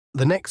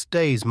The next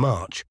day's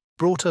march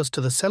brought us to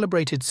the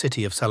celebrated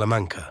city of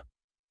Salamanca.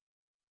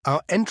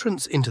 Our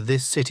entrance into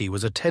this city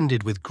was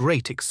attended with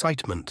great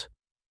excitement.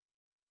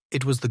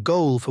 It was the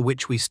goal for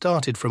which we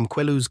started from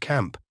Queluz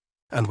camp,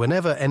 and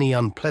whenever any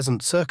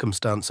unpleasant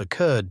circumstance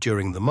occurred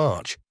during the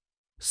march,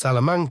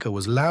 Salamanca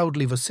was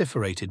loudly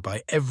vociferated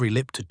by every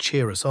lip to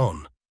cheer us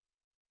on.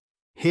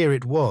 Here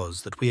it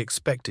was that we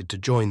expected to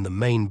join the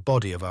main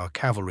body of our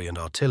cavalry and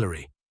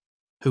artillery,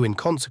 who, in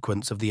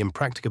consequence of the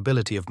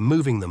impracticability of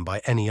moving them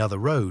by any other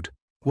road,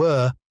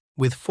 were,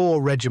 with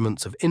 4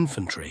 regiments of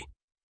infantry,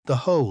 the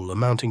whole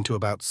amounting to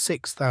about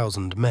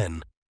 6,000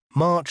 men,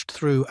 marched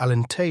through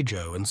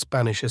Alentejo and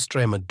Spanish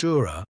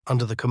Extremadura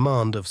under the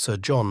command of Sir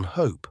John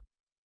Hope.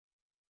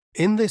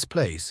 In this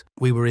place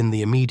we were in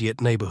the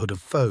immediate neighbourhood of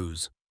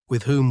foes,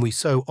 with whom we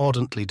so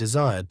ardently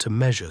desired to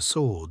measure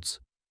swords.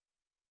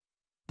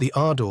 The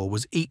ardour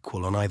was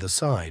equal on either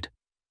side.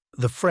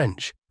 The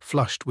French,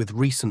 flushed with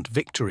recent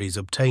victories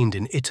obtained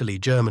in Italy,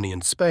 Germany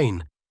and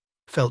Spain,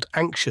 felt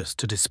anxious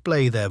to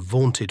display their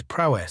vaunted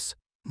prowess,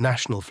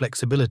 national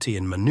flexibility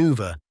in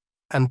manoeuvre,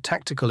 and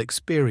tactical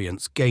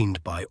experience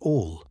gained by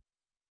all,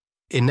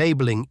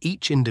 enabling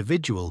each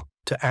individual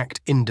to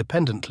act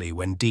independently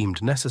when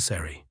deemed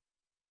necessary.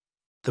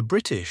 The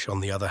British,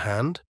 on the other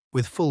hand,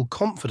 with full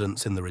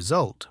confidence in the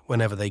result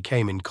whenever they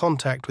came in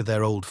contact with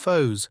their old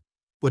foes,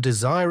 were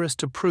desirous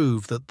to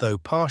prove that though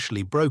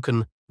partially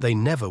broken, they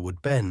never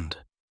would bend,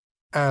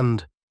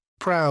 and,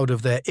 proud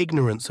of their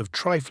ignorance of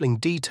trifling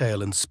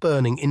detail and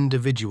spurning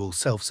individual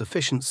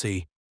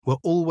self-sufficiency, were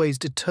always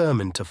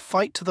determined to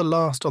fight to the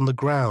last on the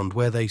ground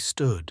where they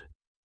stood.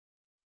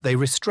 They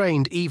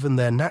restrained even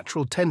their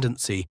natural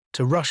tendency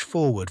to rush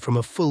forward from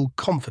a full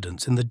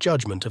confidence in the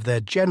judgment of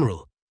their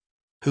general,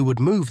 who would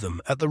move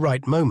them at the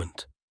right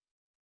moment.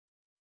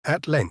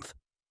 At length,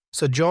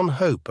 Sir John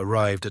Hope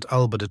arrived at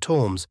Alba de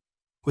Tormes,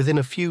 within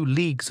a few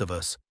leagues of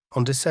us,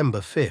 on December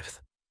 5th.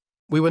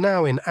 We were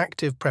now in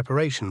active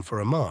preparation for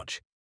a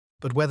march,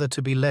 but whether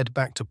to be led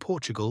back to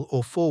Portugal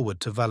or forward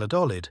to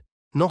Valladolid,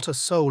 not a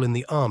soul in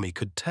the army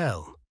could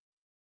tell.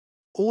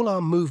 All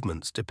our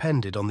movements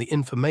depended on the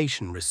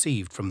information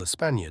received from the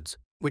Spaniards,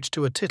 which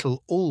to a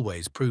tittle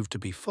always proved to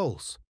be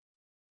false,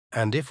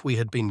 and if we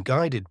had been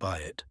guided by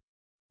it,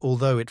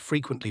 although it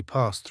frequently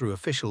passed through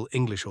official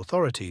English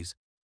authorities,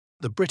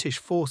 the British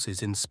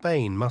forces in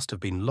Spain must have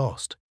been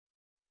lost.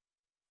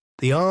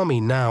 The army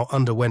now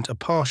underwent a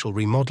partial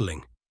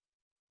remodelling.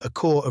 A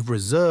corps of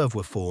reserve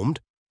were formed,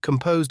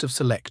 composed of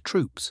select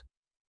troops.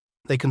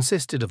 They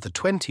consisted of the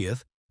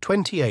 20th,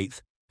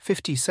 28th,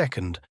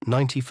 52nd,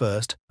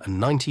 91st,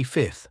 and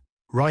 95th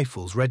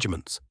Rifles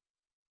regiments.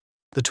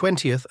 The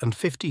 20th and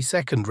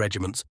 52nd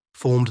regiments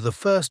formed the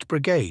 1st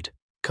Brigade,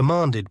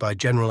 commanded by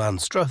General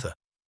Anstruther.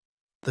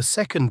 The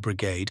 2nd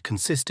Brigade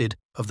consisted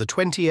of the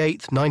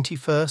 28th,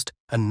 91st,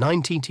 and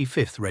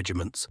 95th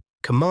regiments,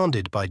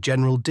 commanded by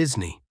General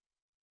Disney.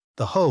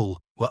 The whole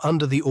were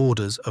under the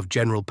orders of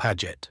General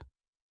Paget.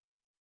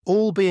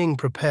 All being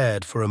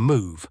prepared for a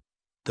move,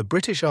 the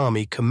British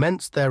Army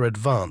commenced their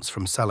advance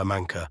from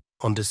Salamanca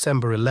on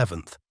December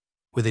 11th,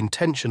 with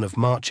intention of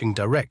marching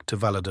direct to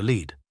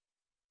Valladolid.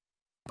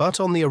 But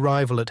on the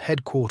arrival at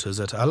headquarters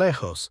at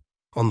Alejos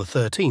on the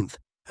 13th,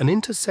 an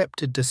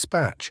intercepted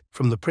dispatch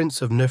from the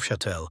Prince of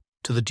Neufchâtel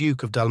to the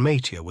Duke of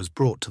Dalmatia was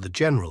brought to the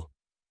general.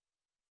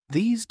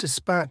 These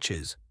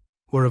dispatches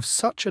were of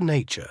such a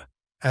nature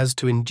as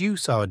to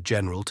induce our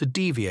general to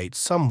deviate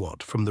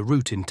somewhat from the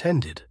route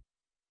intended.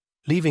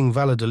 Leaving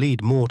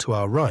Valladolid more to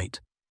our right,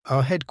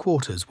 our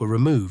headquarters were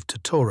removed to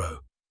Toro.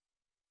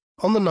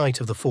 On the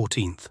night of the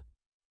 14th,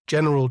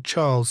 General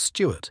Charles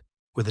Stewart,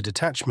 with a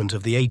detachment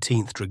of the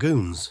 18th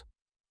Dragoons,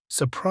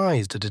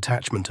 surprised a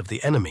detachment of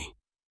the enemy,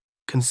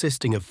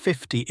 consisting of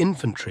 50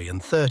 infantry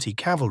and 30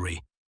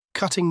 cavalry,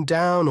 cutting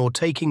down or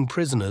taking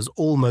prisoners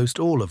almost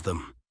all of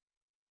them.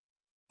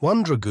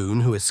 One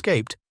dragoon who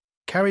escaped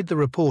carried the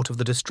report of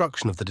the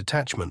destruction of the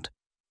detachment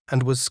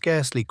and was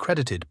scarcely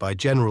credited by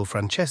General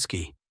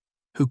Franceschi,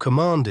 who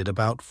commanded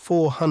about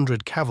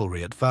 400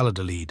 cavalry at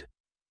Valladolid.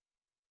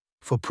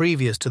 For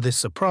previous to this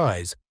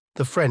surprise,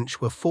 the French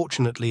were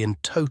fortunately in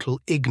total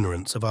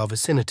ignorance of our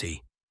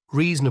vicinity,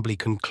 reasonably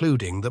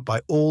concluding that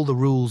by all the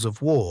rules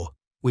of war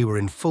we were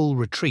in full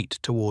retreat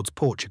towards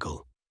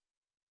Portugal.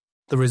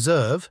 The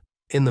reserve,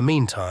 in the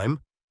meantime,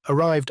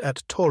 arrived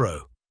at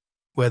Toro,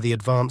 where the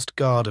advanced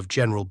guard of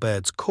General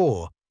Baird's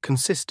corps,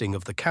 consisting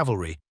of the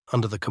cavalry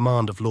under the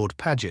command of Lord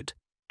Paget,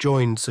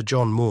 joined Sir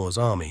John Moore's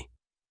army.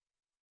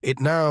 It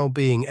now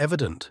being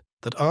evident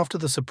that after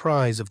the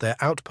surprise of their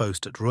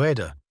outpost at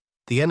Rueda,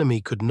 the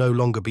enemy could no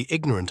longer be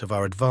ignorant of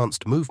our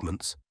advanced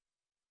movements,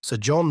 Sir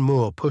John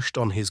Moore pushed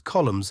on his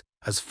columns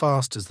as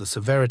fast as the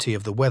severity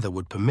of the weather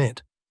would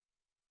permit.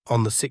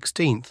 On the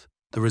 16th,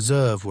 the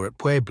reserve were at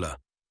Puebla,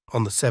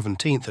 on the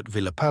 17th at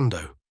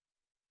Villapando.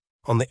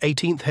 On the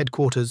 18th,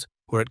 headquarters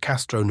were at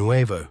Castro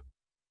Nuevo.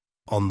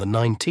 On the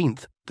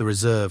 19th, the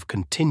reserve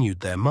continued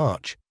their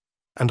march,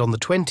 and on the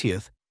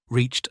 20th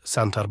reached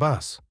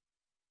Santarbas.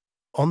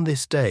 On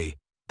this day,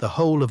 the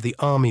whole of the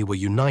army were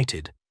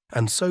united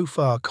and so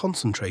far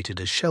concentrated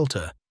as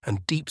shelter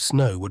and deep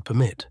snow would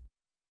permit.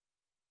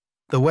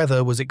 The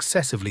weather was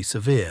excessively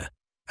severe,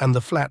 and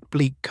the flat,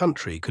 bleak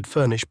country could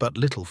furnish but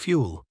little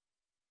fuel.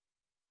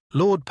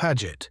 Lord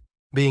Paget,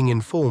 being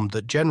informed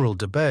that General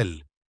de Belle,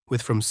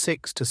 with from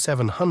 600 to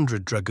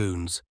 700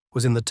 dragoons,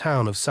 was in the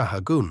town of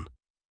Sahagun,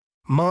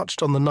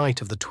 marched on the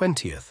night of the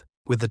 20th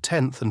with the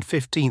 10th and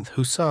 15th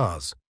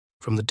Hussars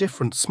from the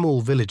different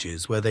small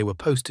villages where they were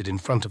posted in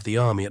front of the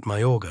army at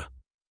Mayorga.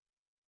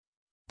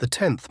 The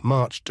 10th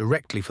marched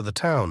directly for the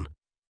town,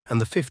 and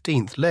the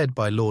 15th, led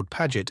by Lord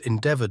Paget,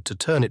 endeavoured to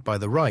turn it by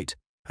the right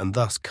and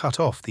thus cut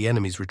off the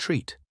enemy's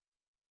retreat.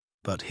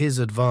 But his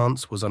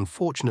advance was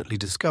unfortunately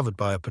discovered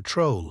by a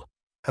patrol,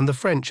 and the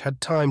French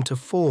had time to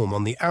form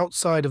on the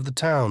outside of the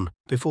town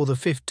before the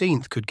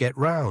 15th could get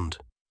round.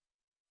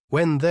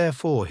 When,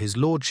 therefore, his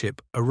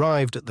lordship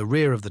arrived at the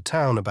rear of the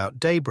town about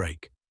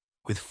daybreak,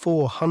 with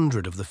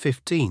 400 of the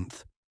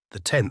 15th, the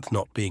 10th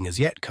not being as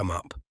yet come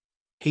up,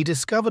 he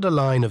discovered a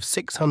line of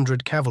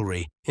 600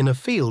 cavalry in a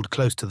field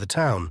close to the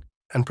town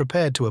and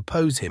prepared to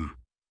oppose him.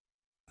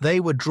 They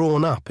were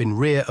drawn up in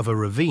rear of a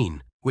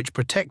ravine which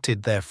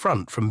protected their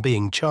front from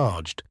being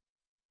charged.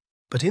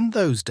 But in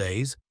those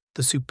days,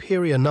 the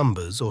superior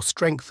numbers or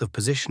strength of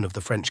position of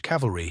the French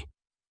cavalry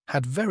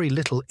had very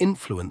little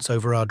influence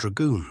over our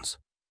dragoons.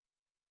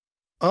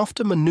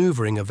 After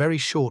manoeuvring a very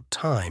short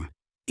time,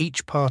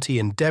 each party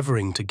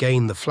endeavouring to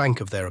gain the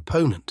flank of their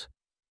opponent,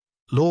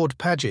 Lord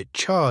Paget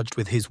charged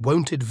with his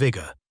wonted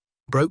vigour,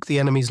 broke the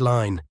enemy's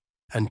line,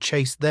 and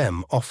chased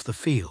them off the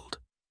field.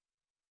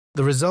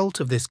 The result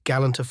of this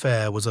gallant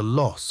affair was a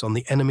loss on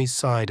the enemy's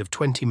side of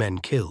 20 men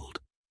killed,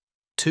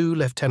 2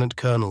 lieutenant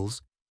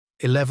colonels,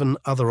 11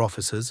 other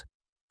officers,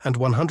 and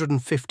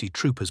 150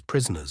 troopers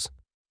prisoners,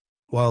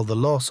 while the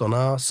loss on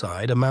our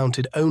side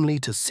amounted only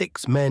to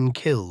 6 men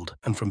killed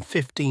and from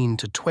 15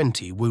 to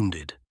 20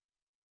 wounded.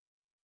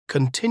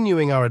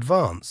 Continuing our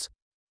advance,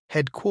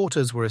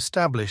 headquarters were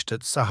established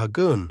at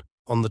Sahagun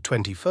on the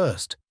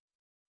 21st,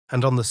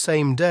 and on the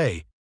same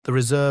day the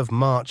reserve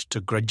marched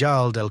to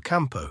Grajal del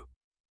Campo.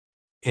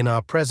 In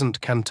our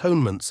present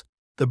cantonments,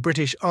 the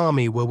British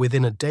army were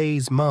within a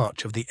day's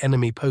march of the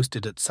enemy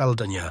posted at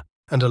Saldana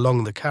and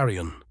along the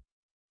Carrion.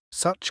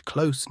 Such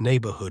close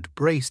neighbourhood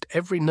braced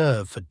every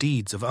nerve for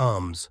deeds of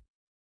arms.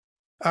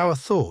 Our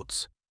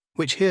thoughts,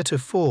 which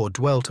heretofore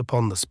dwelt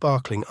upon the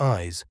sparkling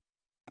eyes,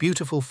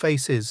 beautiful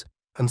faces,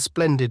 and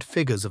splendid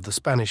figures of the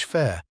Spanish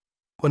fair,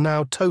 were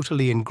now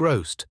totally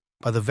engrossed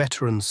by the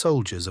veteran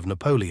soldiers of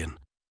Napoleon.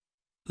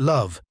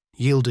 Love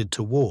yielded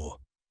to war,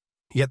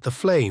 yet the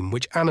flame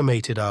which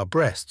animated our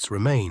breasts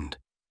remained,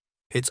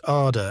 its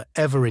ardour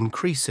ever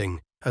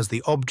increasing as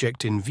the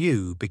object in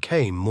view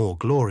became more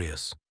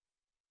glorious.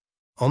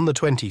 On the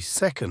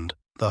 22nd,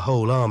 the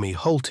whole army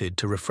halted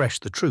to refresh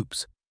the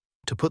troops,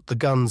 to put the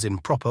guns in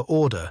proper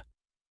order,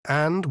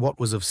 and, what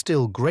was of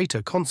still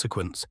greater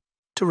consequence,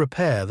 to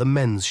repair the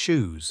men's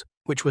shoes,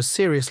 which were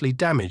seriously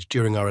damaged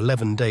during our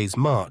 11 days'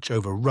 march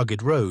over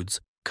rugged roads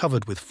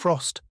covered with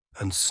frost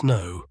and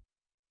snow.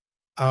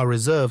 Our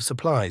reserve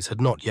supplies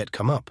had not yet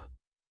come up.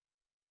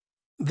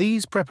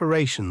 These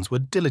preparations were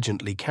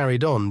diligently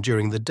carried on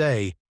during the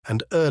day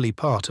and early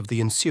part of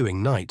the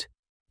ensuing night,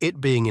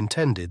 it being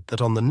intended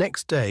that on the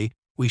next day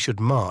we should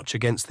march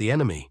against the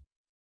enemy.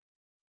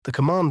 The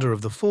commander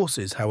of the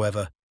forces,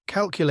 however,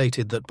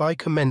 calculated that by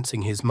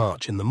commencing his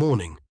march in the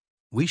morning,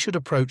 we should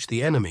approach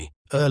the enemy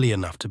early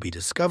enough to be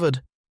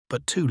discovered,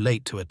 but too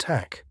late to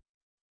attack,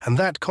 and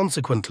that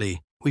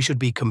consequently we should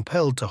be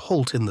compelled to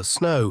halt in the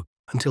snow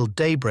until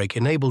daybreak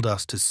enabled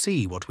us to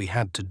see what we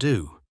had to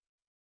do.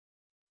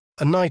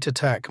 A night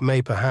attack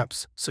may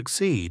perhaps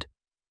succeed,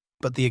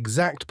 but the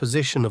exact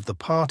position of the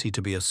party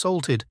to be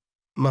assaulted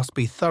must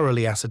be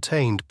thoroughly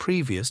ascertained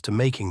previous to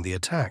making the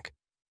attack.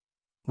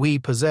 We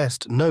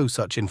possessed no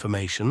such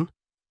information.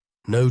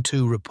 No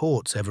two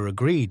reports ever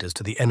agreed as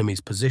to the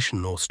enemy's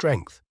position or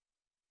strength.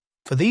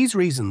 For these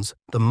reasons,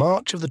 the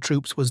march of the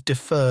troops was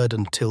deferred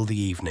until the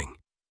evening.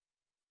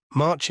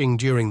 Marching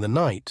during the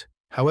night,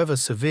 however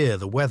severe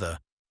the weather,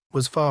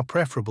 was far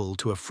preferable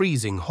to a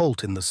freezing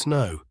halt in the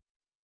snow,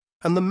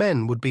 and the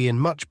men would be in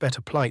much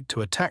better plight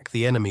to attack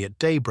the enemy at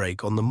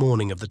daybreak on the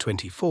morning of the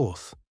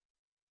 24th.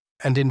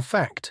 And in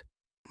fact,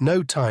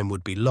 no time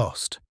would be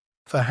lost,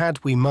 for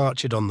had we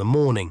marched on the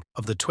morning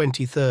of the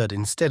 23rd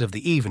instead of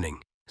the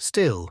evening,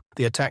 still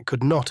the attack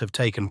could not have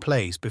taken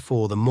place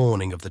before the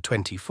morning of the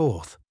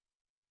 24th.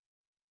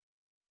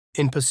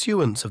 In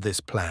pursuance of this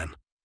plan,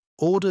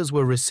 orders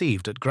were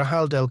received at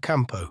Grajal del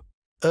Campo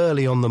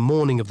early on the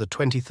morning of the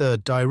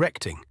 23rd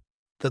directing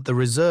that the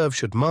reserve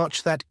should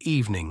march that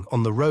evening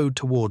on the road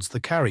towards the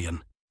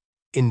Carrion,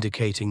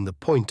 indicating the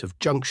point of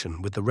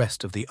junction with the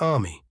rest of the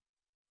army,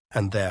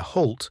 and there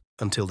halt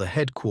until the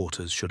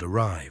headquarters should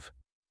arrive.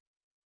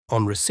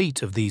 On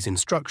receipt of these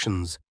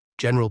instructions,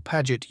 General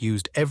Paget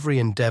used every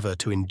endeavour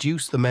to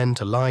induce the men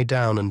to lie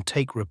down and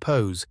take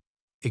repose,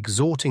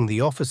 exhorting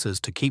the officers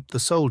to keep the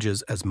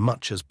soldiers as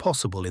much as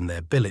possible in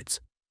their billets,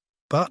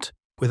 but,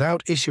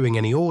 without issuing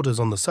any orders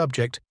on the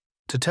subject,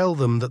 to tell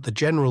them that the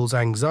general's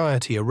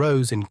anxiety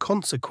arose in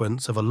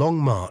consequence of a long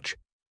march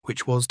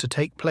which was to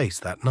take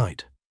place that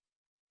night.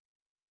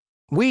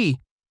 We,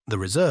 the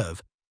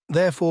reserve,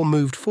 therefore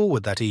moved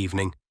forward that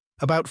evening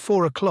about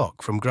 4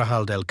 o'clock from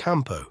Grajal del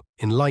Campo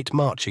in light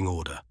marching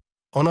order,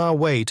 on our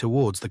way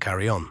towards the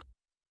Carrion.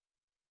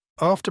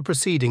 After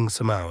proceeding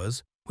some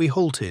hours, we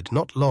halted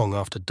not long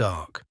after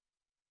dark.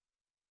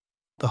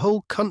 The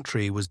whole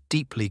country was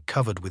deeply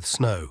covered with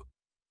snow,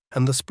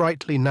 and the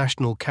sprightly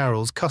national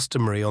carols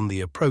customary on the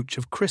approach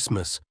of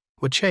Christmas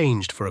were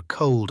changed for a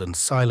cold and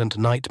silent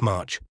night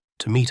march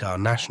to meet our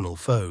national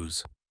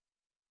foes.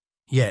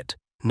 Yet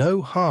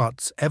no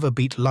hearts ever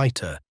beat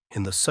lighter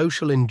in the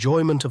social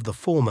enjoyment of the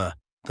former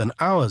than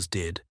ours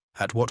did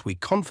at what we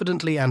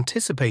confidently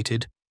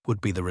anticipated would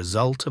be the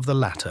result of the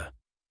latter.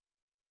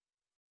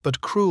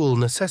 But cruel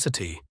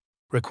necessity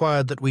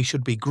required that we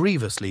should be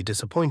grievously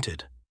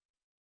disappointed.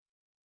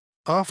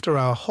 After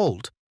our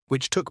halt,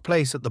 which took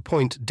place at the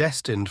point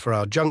destined for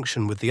our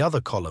junction with the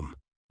other column,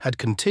 had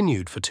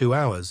continued for 2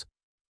 hours,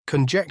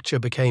 conjecture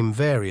became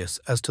various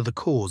as to the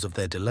cause of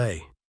their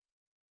delay.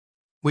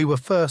 We were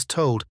first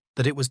told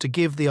that it was to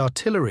give the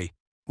artillery,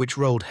 which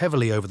rolled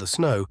heavily over the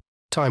snow,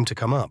 time to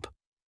come up.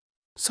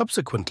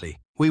 Subsequently,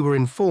 we were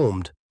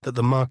informed that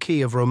the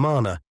Marquis of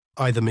Romana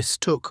either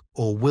mistook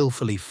or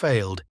wilfully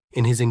failed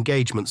in his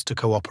engagements to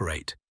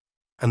cooperate,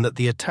 and that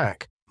the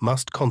attack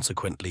must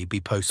consequently be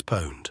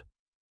postponed.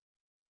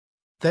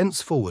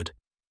 Thenceforward,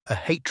 a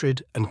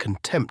hatred and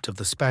contempt of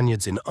the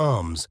Spaniards in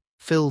arms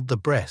filled the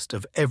breast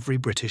of every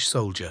British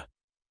soldier.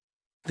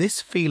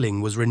 This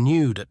feeling was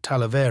renewed at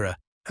Talavera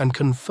and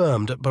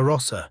confirmed at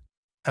Barossa,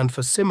 and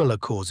for similar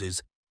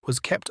causes was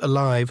kept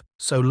alive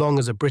so long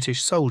as a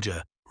British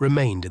soldier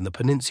remained in the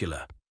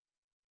peninsula.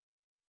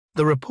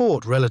 The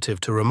report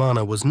relative to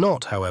Romana was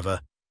not,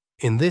 however,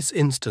 in this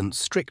instance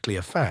strictly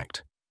a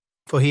fact,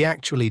 for he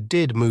actually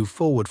did move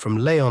forward from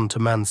Leon to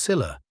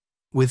Mansilla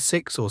with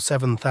 6,000 or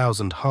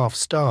 7,000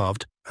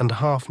 half-starved and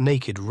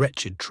half-naked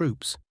wretched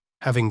troops,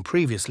 having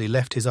previously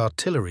left his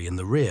artillery in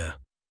the rear.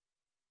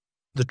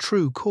 The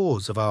true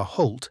cause of our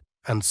halt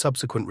and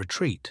subsequent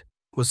retreat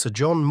was Sir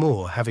John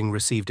Moore having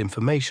received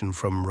information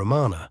from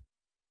Romana,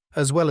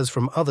 as well as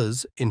from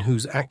others in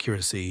whose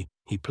accuracy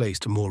he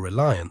placed more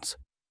reliance,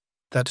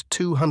 that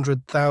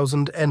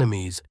 200,000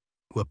 enemies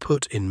were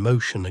put in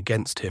motion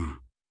against him.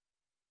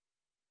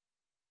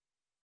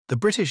 The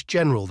British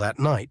general that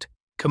night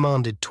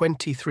commanded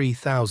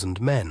 23,000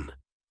 men.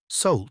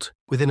 Soult,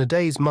 within a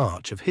day's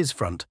march of his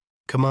front,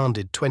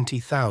 commanded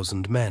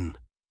 20,000 men.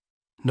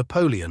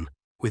 Napoleon,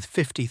 with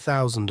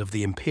 50,000 of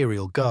the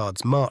Imperial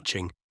Guards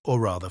marching,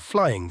 or rather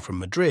flying from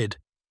Madrid,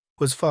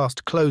 was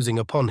fast closing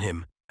upon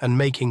him and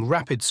making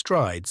rapid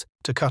strides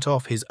to cut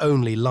off his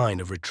only line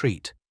of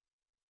retreat.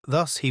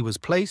 Thus he was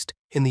placed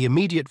in the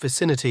immediate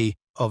vicinity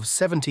of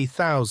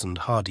 70,000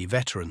 hardy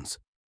veterans,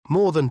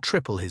 more than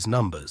triple his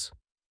numbers.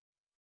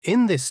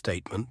 In this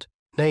statement,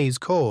 Ney's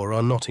corps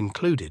are not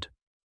included,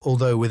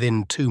 although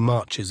within 2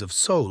 marches of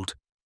Soult,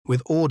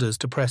 with orders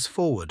to press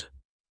forward.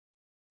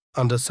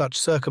 Under such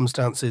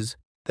circumstances,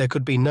 there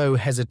could be no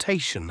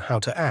hesitation how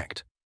to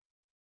act.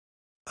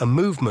 A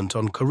movement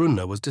on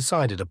Corunna was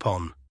decided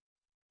upon.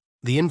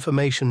 The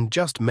information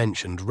just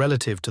mentioned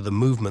relative to the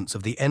movements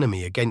of the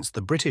enemy against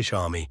the British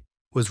army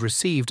was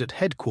received at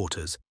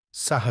headquarters,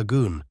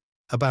 Sahagun,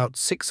 about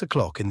 6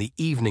 o'clock in the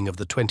evening of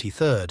the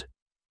 23rd,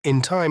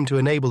 in time to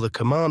enable the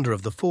commander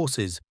of the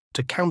forces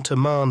to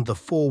countermand the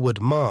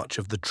forward march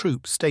of the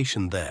troops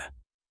stationed there.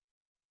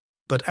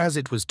 But as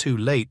it was too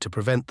late to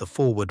prevent the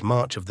forward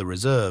march of the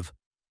reserve,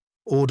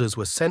 orders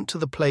were sent to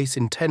the place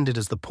intended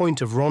as the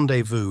point of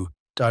rendezvous,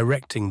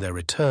 directing their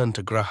return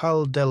to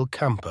Grajal del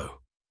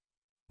Campo,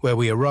 where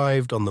we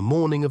arrived on the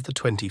morning of the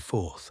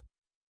 24th.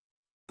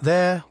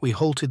 There we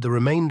halted the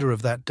remainder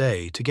of that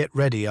day to get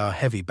ready our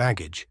heavy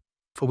baggage,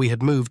 for we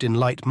had moved in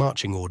light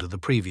marching order the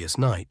previous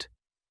night,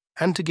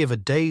 and to give a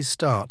day's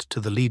start to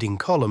the leading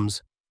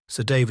columns,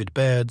 Sir David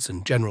Baird's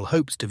and General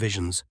Hope's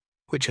divisions,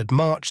 which had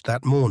marched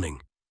that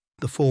morning,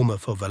 the former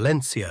for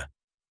Valencia,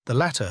 the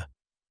latter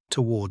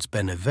towards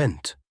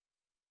Benevent.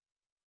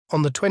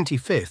 On the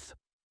 25th,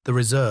 the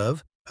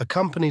reserve,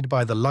 accompanied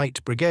by the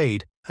light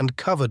brigade and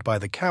covered by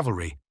the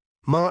cavalry,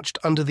 marched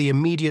under the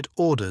immediate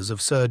orders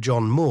of Sir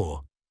John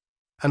Moore,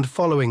 and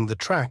following the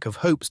track of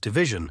Hope's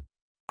division,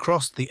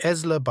 crossed the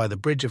Esla by the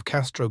bridge of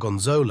Castro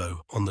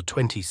Gonzalo on the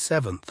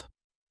 27th.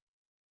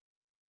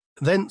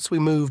 Thence we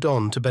moved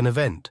on to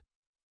Benevent,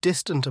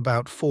 distant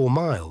about 4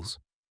 miles.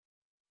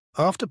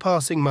 After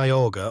passing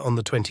Mayorga on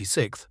the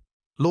 26th,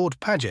 Lord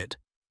Paget,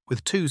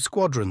 with 2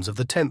 squadrons of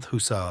the 10th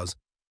Hussars,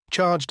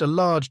 charged a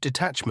large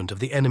detachment of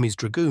the enemy's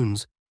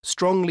dragoons,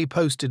 strongly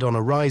posted on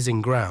a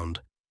rising ground,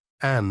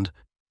 and,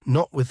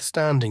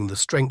 notwithstanding the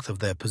strength of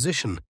their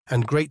position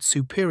and great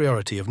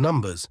superiority of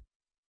numbers,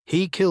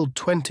 he killed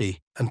 20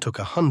 and took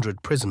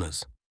 100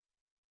 prisoners.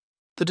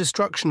 The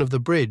destruction of the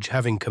bridge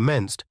having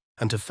commenced,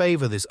 and to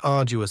favour this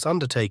arduous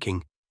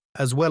undertaking,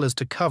 as well as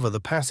to cover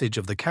the passage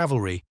of the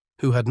cavalry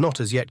who had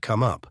not as yet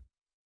come up,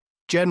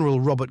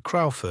 General Robert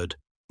Craufurd,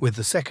 with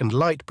the 2nd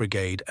Light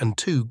Brigade and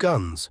 2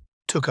 guns,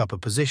 took up a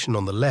position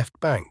on the left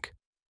bank,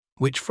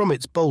 which from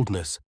its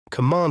boldness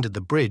commanded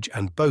the bridge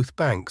and both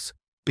banks,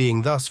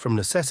 being thus from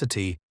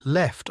necessity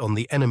left on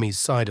the enemy's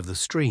side of the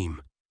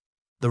stream,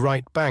 the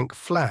right bank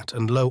flat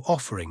and low,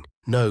 offering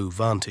no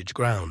vantage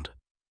ground.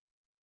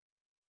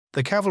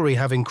 The cavalry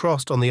having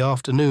crossed on the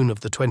afternoon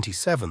of the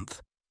 27th,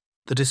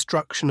 the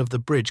destruction of the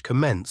bridge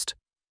commenced,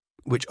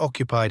 which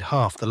occupied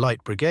half the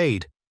Light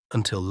Brigade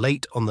until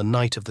late on the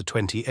night of the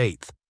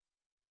 28th,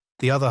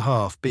 the other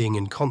half being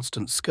in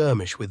constant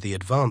skirmish with the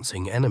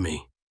advancing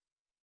enemy.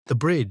 The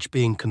bridge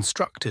being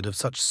constructed of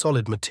such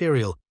solid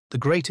material, the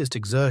greatest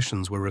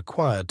exertions were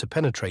required to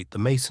penetrate the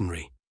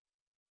masonry,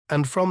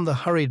 and from the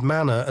hurried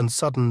manner and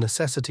sudden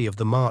necessity of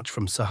the march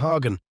from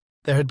Sahagun,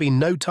 there had been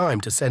no time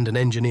to send an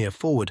engineer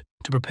forward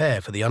to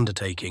prepare for the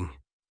undertaking.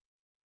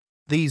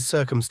 These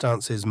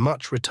circumstances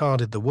much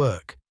retarded the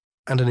work,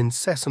 and an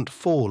incessant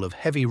fall of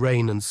heavy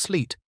rain and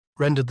sleet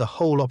rendered the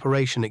whole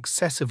operation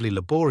excessively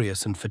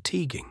laborious and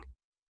fatiguing.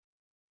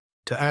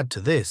 To add to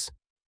this,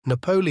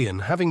 Napoleon,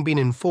 having been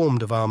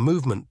informed of our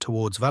movement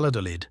towards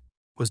Valladolid,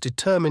 was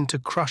determined to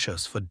crush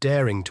us for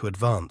daring to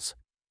advance,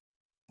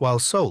 while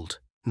Soult,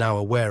 now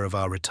aware of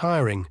our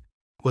retiring,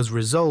 was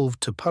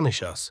resolved to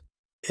punish us,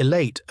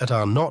 elate at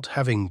our not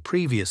having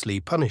previously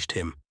punished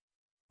him,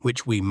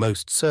 which we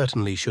most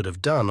certainly should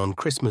have done on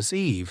Christmas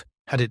Eve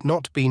had it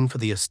not been for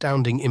the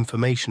astounding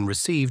information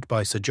received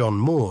by Sir John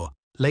Moore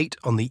late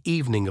on the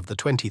evening of the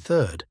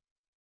 23rd,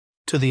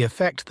 to the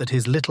effect that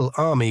his little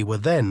army were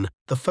then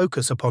the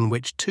focus upon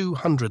which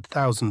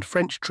 200,000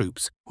 French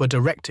troops were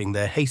directing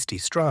their hasty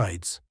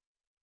strides.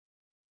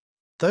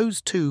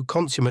 Those 2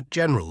 consummate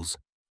generals,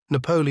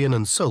 Napoleon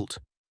and Soult,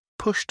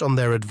 pushed on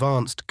their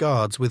advanced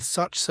guards with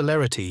such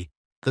celerity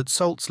that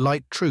Soult's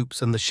light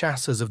troops and the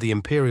chasseurs of the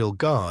Imperial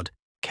Guard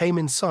came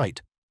in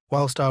sight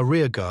whilst our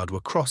rearguard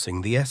were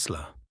crossing the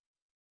Esla.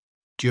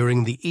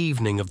 During the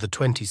evening of the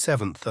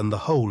 27th and the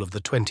whole of the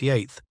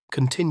 28th,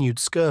 continued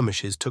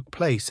skirmishes took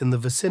place in the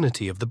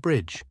vicinity of the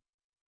bridge,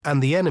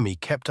 and the enemy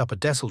kept up a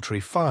desultory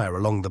fire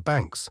along the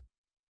banks.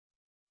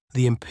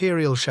 The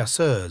Imperial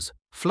chasseurs,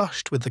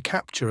 flushed with the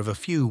capture of a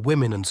few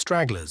women and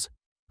stragglers,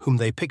 whom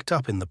they picked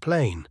up in the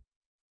plain,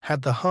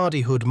 had the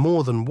hardihood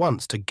more than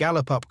once to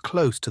gallop up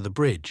close to the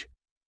bridge,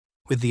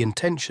 with the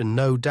intention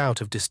no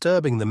doubt of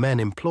disturbing the men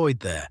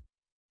employed there,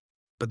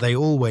 but they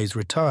always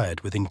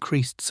retired with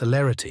increased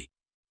celerity,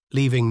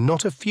 leaving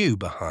not a few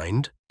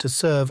behind to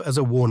serve as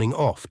a warning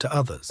off to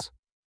others.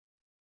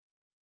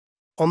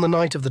 On the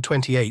night of the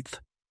 28th,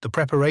 the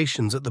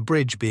preparations at the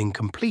bridge being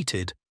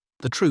completed,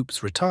 the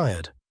troops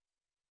retired.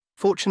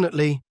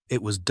 Fortunately,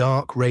 it was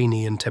dark,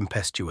 rainy and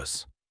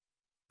tempestuous,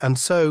 and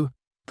so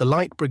the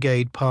Light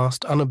Brigade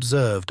passed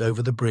unobserved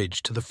over the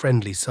bridge to the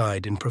friendly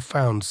side in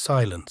profound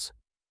silence,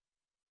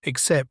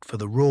 except for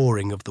the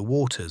roaring of the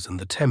waters and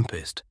the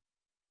tempest,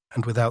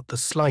 and without the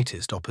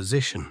slightest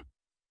opposition.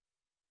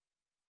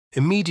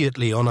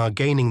 Immediately on our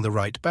gaining the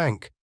right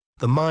bank,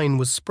 the mine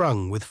was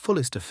sprung with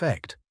fullest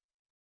effect,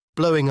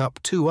 blowing up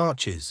 2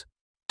 arches,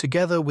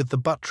 together with the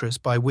buttress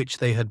by which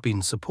they had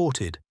been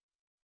supported,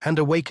 and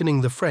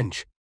awakening the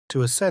French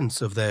to a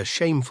sense of their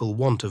shameful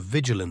want of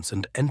vigilance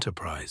and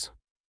enterprise.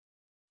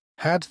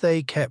 Had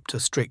they kept a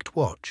strict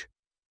watch,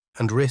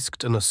 and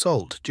risked an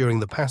assault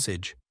during the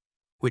passage,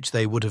 which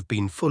they would have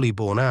been fully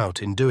borne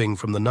out in doing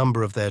from the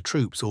number of their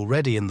troops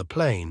already in the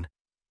plain,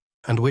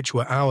 and which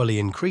were hourly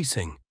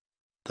increasing,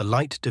 the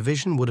light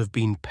division would have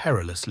been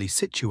perilously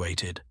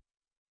situated.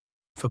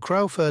 For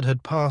Craufurd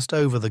had passed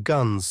over the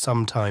guns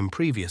some time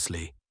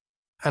previously,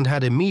 and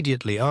had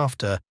immediately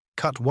after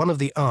cut one of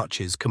the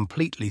arches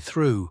completely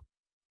through,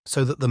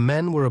 so that the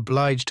men were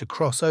obliged to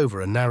cross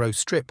over a narrow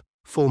strip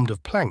formed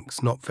of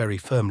planks not very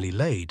firmly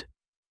laid,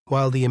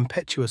 while the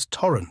impetuous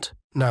torrent,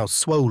 now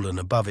swollen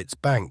above its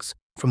banks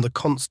from the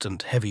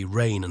constant heavy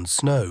rain and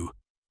snow,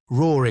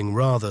 roaring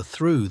rather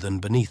through than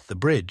beneath the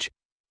bridge,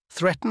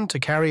 threatened to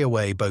carry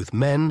away both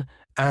men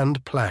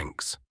and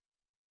planks.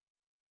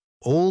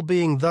 All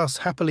being thus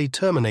happily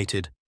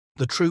terminated,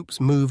 the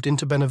troops moved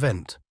into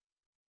Benevent.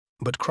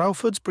 But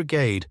Craufurd's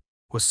brigade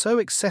was so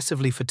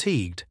excessively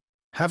fatigued,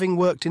 having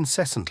worked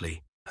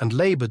incessantly and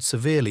laboured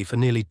severely for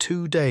nearly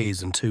 2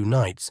 days and 2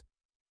 nights,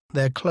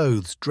 their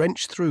clothes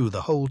drenched through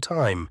the whole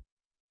time,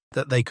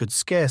 that they could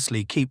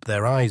scarcely keep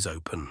their eyes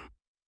open.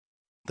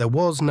 There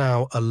was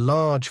now a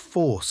large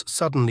force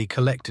suddenly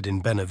collected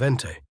in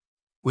Benevente,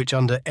 which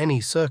under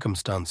any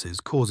circumstances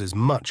causes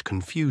much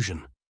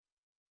confusion,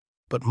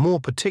 but more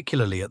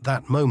particularly at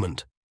that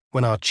moment,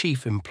 when our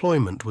chief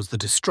employment was the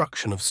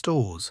destruction of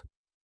stores.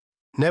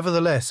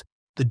 Nevertheless,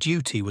 the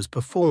duty was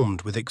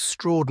performed with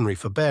extraordinary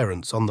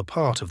forbearance on the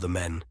part of the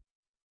men,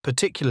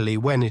 particularly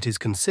when it is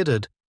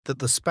considered that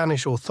the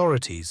Spanish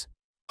authorities,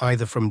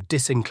 either from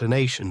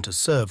disinclination to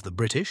serve the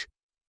British,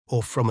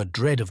 or from a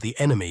dread of the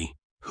enemy,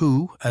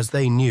 who, as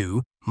they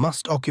knew,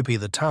 must occupy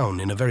the town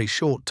in a very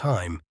short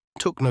time,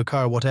 took no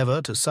care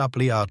whatever to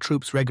supply our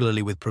troops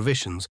regularly with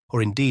provisions,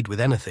 or indeed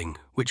with anything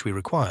which we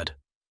required.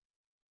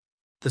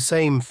 The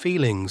same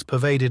feelings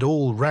pervaded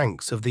all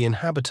ranks of the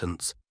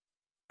inhabitants,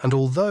 and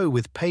although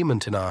with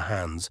payment in our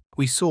hands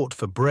we sought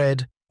for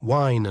bread,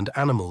 wine, and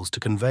animals to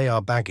convey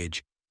our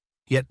baggage,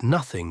 yet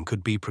nothing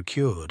could be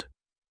procured.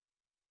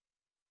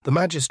 The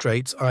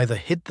magistrates either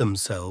hid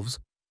themselves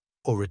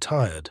or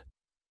retired.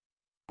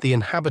 The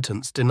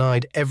inhabitants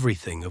denied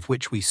everything of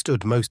which we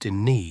stood most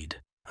in need,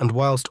 and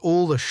whilst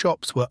all the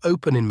shops were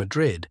open in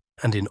Madrid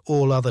and in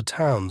all other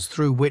towns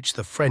through which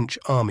the French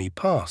army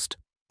passed,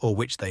 or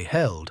which they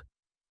held,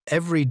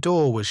 every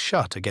door was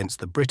shut against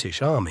the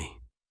British army.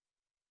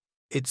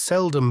 It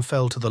seldom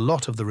fell to the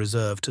lot of the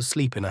reserve to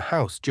sleep in a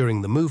house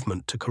during the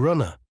movement to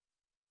Corunna,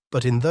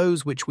 but in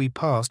those which we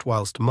passed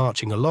whilst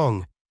marching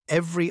along,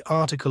 every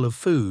article of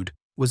food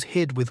was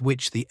hid with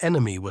which the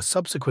enemy were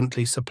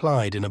subsequently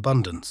supplied in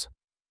abundance.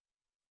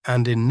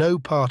 And in no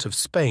part of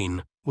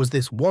Spain was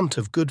this want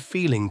of good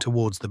feeling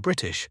towards the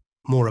British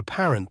more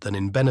apparent than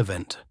in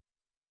Benevent,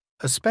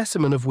 a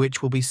specimen of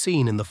which will be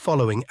seen in the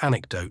following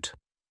anecdote.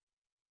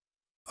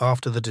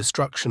 After the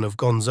destruction of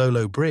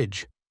Gonzalo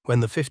Bridge,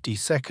 when the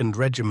 52nd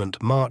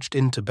Regiment marched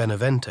into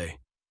Benevente,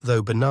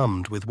 though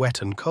benumbed with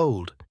wet and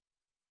cold,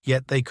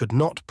 yet they could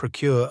not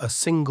procure a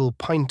single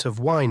pint of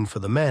wine for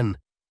the men,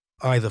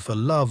 either for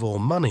love or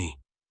money,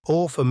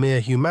 or for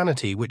mere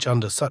humanity, which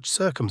under such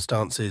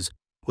circumstances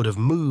would have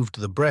moved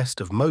the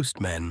breast of most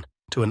men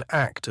to an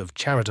act of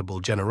charitable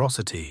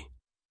generosity.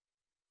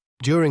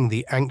 During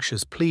the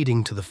anxious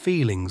pleading to the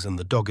feelings and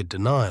the dogged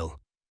denial,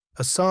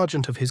 a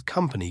sergeant of his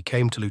company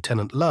came to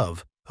Lieutenant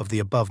Love of the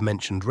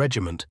above-mentioned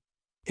regiment,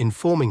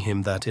 informing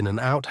him that in an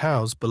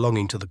outhouse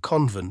belonging to the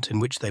convent in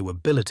which they were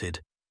billeted,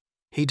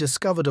 he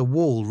discovered a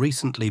wall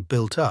recently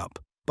built up,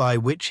 by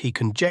which he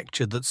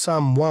conjectured that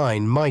some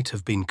wine might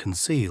have been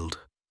concealed.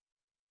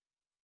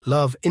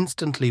 Love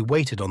instantly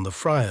waited on the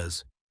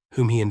friars,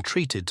 whom he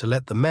entreated to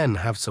let the men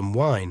have some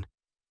wine,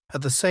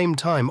 at the same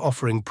time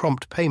offering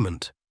prompt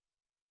payment.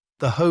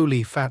 The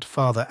holy fat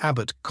Father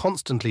Abbot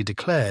constantly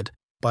declared,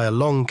 by a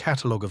long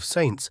catalogue of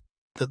saints,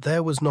 that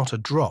there was not a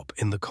drop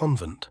in the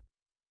convent.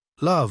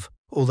 Love,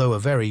 although a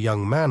very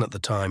young man at the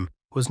time,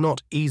 was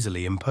not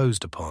easily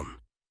imposed upon.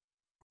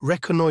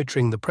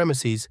 Reconnoitring the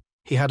premises,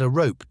 he had a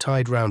rope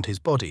tied round his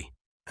body,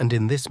 and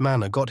in this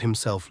manner got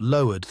himself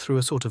lowered through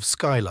a sort of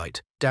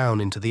skylight down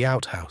into the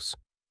outhouse,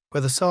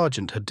 where the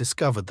sergeant had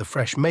discovered the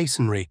fresh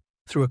masonry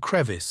through a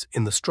crevice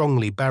in the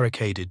strongly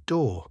barricaded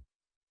door.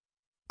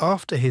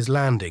 After his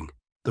landing,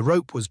 the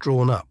rope was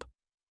drawn up,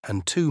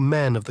 and 2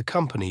 men of the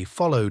company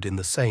followed in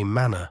the same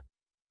manner.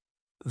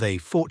 They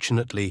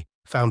fortunately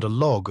found a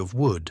log of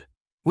wood,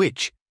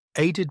 which,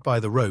 aided by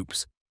the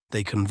ropes,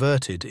 they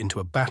converted into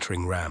a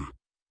battering ram,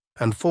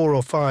 and 4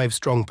 or 5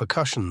 strong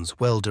percussions,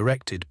 well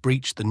directed,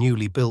 breached the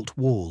newly built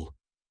wall.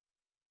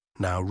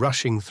 Now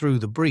rushing through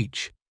the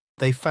breach,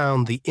 they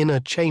found the inner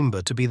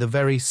chamber to be the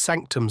very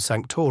sanctum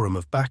sanctorum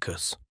of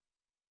Bacchus.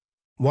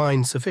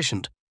 Wine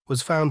sufficient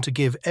was found to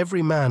give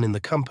every man in the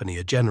company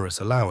a generous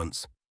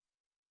allowance.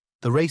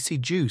 The racy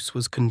juice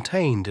was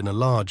contained in a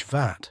large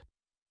vat,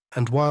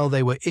 and while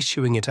they were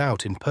issuing it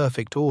out in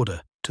perfect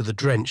order to the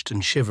drenched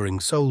and shivering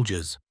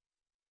soldiers,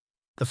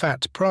 the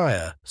fat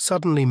prior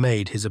suddenly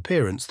made his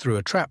appearance through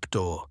a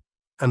trap-door,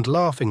 and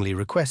laughingly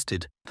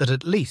requested that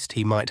at least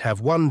he might have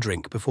one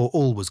drink before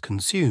all was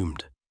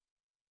consumed.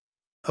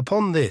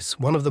 Upon this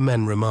one of the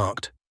men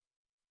remarked,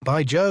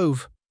 "By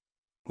Jove,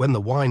 when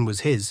the wine was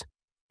his,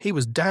 he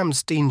was damn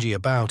stingy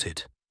about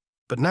it,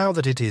 but now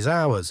that it is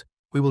ours,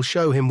 we will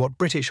show him what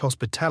British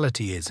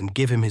hospitality is and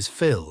give him his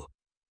fill."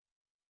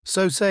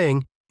 So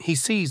saying, he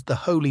seized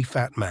the holy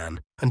fat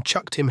man and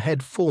chucked him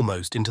head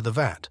foremost into the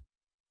vat,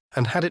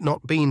 and had it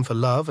not been for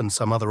Love and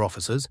some other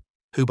officers,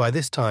 who by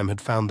this time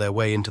had found their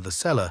way into the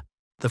cellar,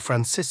 the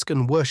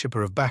Franciscan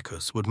worshipper of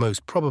Bacchus would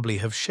most probably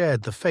have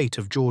shared the fate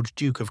of George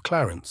Duke of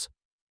Clarence,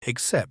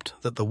 except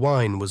that the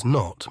wine was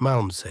not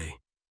Malmsey.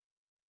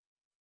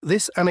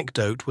 This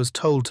anecdote was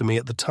told to me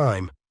at the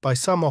time by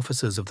some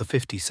officers of the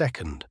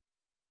 52nd.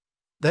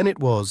 Then it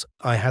was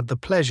I had the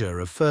pleasure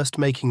of first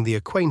making the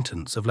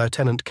acquaintance of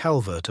Lieutenant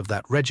Calvert of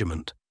that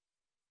regiment,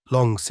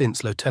 long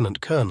since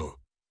Lieutenant Colonel.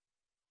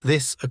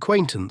 This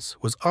acquaintance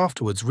was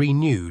afterwards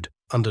renewed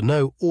under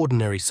no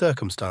ordinary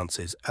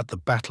circumstances at the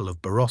Battle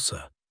of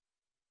Barossa.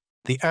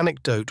 The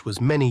anecdote was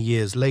many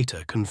years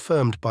later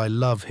confirmed by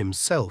Love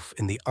himself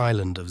in the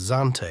island of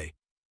Zante,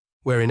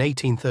 where in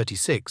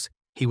 1836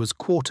 he was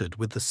quartered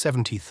with the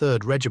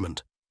 73rd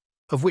Regiment,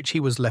 of which he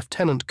was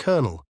Lieutenant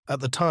Colonel at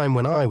the time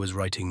when I was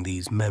writing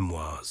these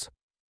memoirs.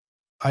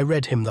 I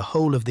read him the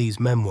whole of these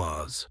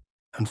memoirs,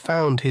 and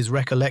found his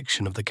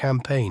recollection of the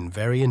campaign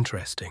very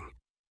interesting.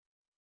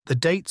 The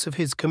dates of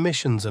his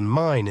commissions and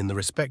mine in the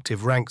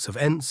respective ranks of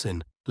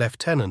ensign,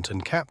 lieutenant,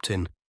 and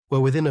captain were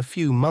within a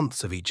few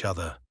months of each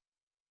other,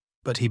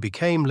 but he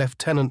became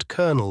Lieutenant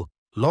Colonel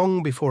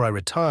long before I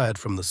retired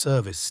from the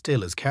service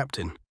still as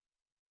captain.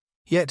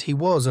 Yet he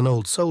was an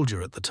old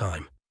soldier at the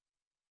time,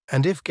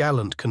 and if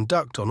gallant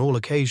conduct on all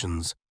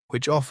occasions,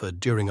 which offered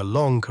during a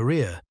long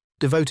career,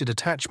 devoted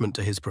attachment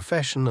to his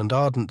profession and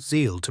ardent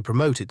zeal to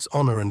promote its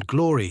honour and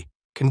glory,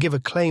 can give a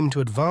claim to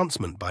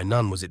advancement by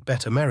none was it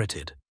better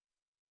merited.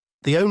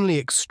 The only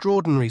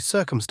extraordinary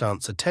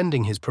circumstance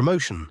attending his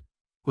promotion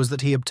was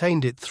that he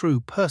obtained it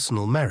through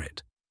personal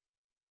merit.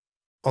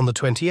 On the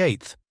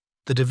 28th,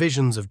 the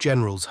divisions of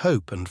Generals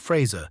Hope and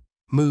Fraser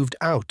moved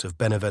out of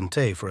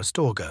Benavente for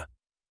Astorga.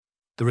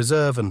 The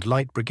reserve and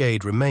light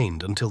brigade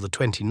remained until the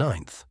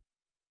 29th.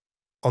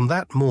 On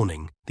that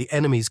morning, the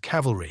enemy's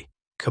cavalry,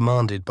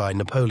 commanded by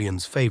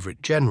Napoleon's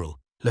favourite general,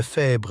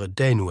 Lefebvre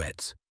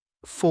Desnouettes,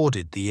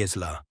 forded the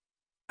Isla,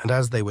 and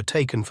as they were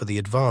taken for the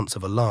advance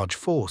of a large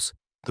force,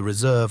 the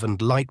reserve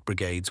and light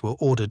brigades were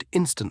ordered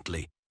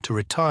instantly to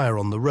retire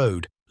on the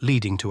road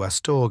leading to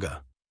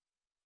Astorga.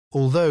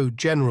 Although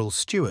General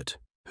Stuart,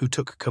 who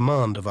took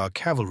command of our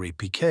cavalry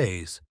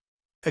piquets,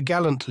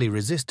 gallantly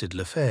resisted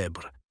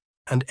Lefebvre,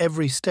 and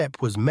every step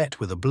was met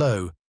with a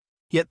blow,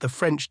 yet the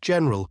French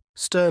general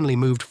sternly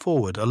moved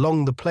forward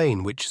along the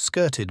plain which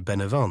skirted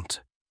Benevent.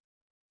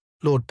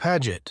 Lord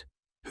Paget,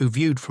 who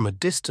viewed from a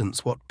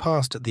distance what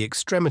passed at the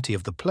extremity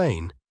of the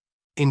plain,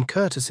 in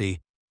courtesy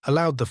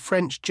allowed the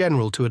French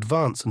general to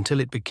advance until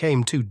it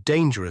became too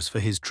dangerous for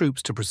his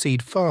troops to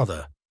proceed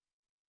farther.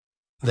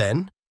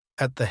 Then,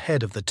 at the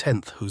head of the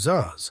 10th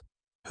Hussars,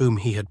 whom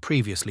he had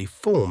previously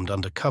formed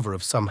under cover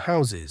of some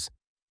houses,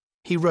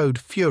 he rode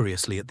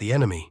furiously at the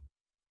enemy,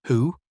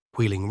 who,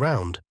 wheeling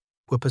round,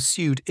 were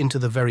pursued into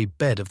the very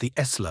bed of the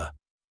Esla,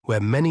 where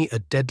many a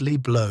deadly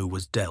blow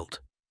was dealt,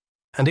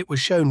 and it was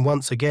shown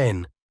once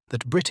again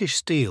that British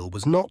steel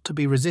was not to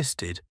be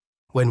resisted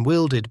when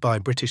wielded by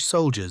British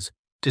soldiers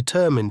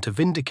determined to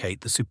vindicate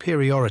the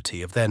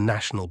superiority of their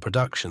national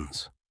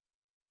productions.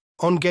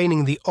 On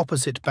gaining the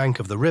opposite bank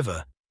of the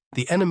river,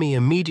 the enemy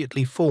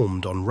immediately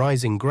formed on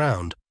rising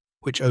ground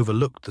which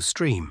overlooked the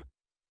stream,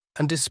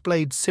 and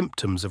displayed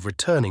symptoms of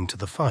returning to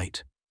the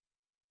fight.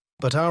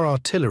 But our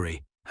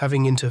artillery,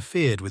 having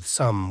interfered with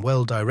some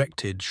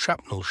well-directed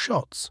shrapnel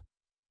shots,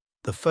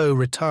 the foe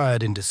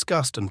retired in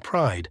disgust and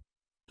pride,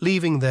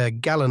 leaving their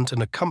gallant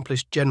and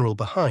accomplished general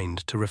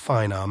behind to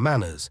refine our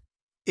manners,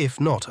 if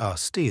not our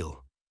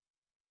steel.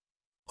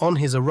 On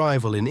his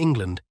arrival in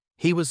England,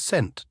 he was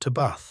sent to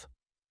Bath,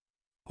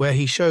 where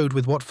he showed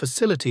with what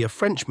facility a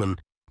Frenchman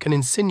can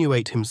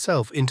insinuate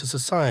himself into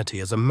society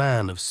as a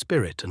man of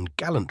spirit and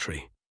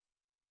gallantry.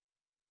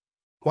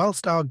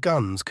 Whilst our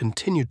guns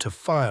continued to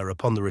fire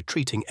upon the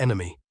retreating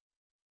enemy,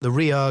 the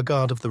rear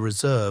guard of the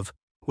reserve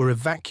were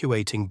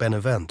evacuating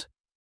Benevent.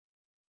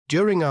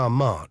 During our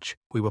march,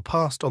 we were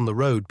passed on the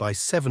road by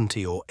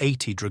 70 or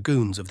 80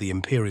 dragoons of the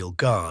Imperial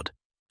Guard,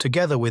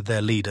 together with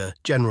their leader,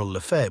 General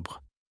Lefebvre,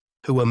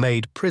 who were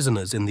made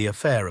prisoners in the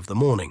affair of the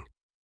morning.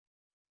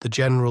 The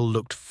general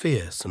looked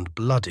fierce and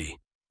bloody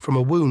from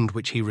a wound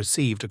which he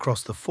received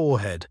across the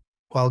forehead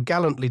while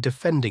gallantly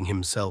defending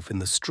himself in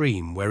the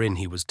stream wherein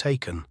he was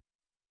taken.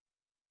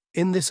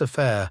 In this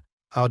affair,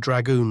 our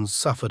dragoons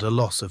suffered a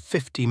loss of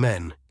 50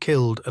 men,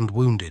 killed and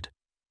wounded.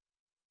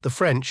 The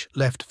French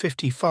left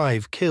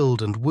 55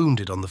 killed and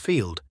wounded on the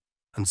field,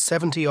 and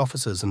 70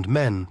 officers and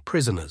men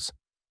prisoners,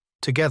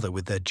 together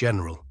with their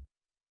general.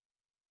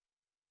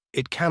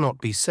 It cannot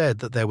be said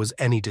that there was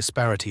any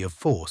disparity of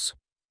force,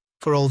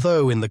 for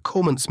although in the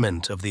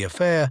commencement of the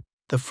affair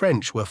the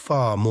French were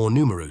far more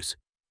numerous,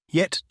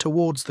 yet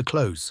towards the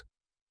close,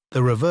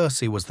 the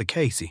reverse was the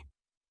case.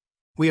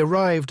 We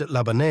arrived at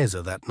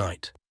Labaneza that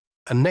night,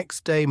 and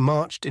next day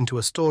marched into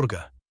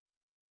Astorga.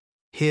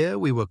 Here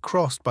we were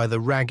crossed by the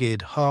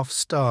ragged,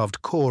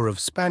 half-starved corps of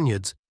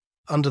Spaniards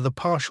under the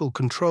partial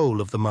control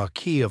of the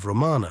Marquis of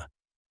Romana,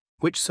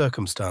 which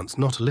circumstance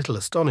not a little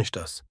astonished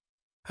us,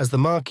 as the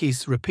Marquis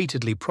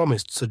repeatedly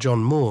promised Sir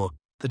John Moore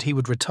that he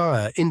would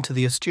retire into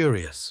the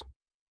Asturias.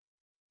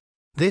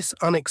 This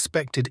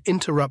unexpected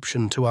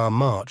interruption to our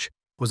march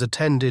was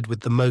attended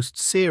with the most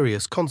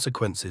serious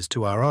consequences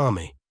to our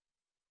army,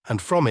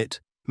 and from it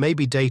may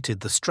be dated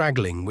the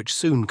straggling which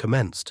soon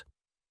commenced.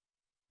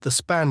 The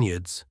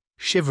Spaniards,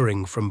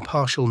 shivering from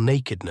partial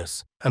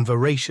nakedness and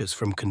voracious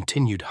from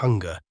continued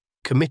hunger,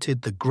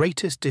 committed the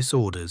greatest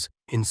disorders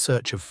in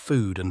search of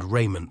food and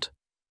raiment.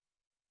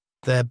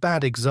 Their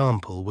bad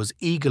example was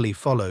eagerly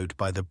followed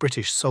by the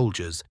British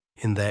soldiers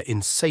in their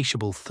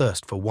insatiable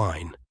thirst for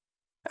wine,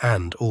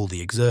 and all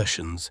the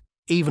exertions,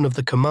 even of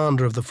the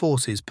commander of the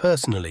forces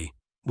personally,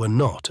 were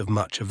not of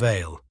much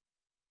avail.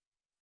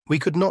 We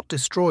could not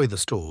destroy the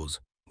stores,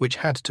 which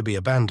had to be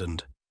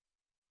abandoned.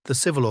 The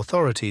civil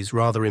authorities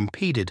rather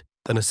impeded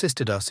than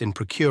assisted us in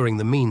procuring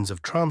the means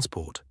of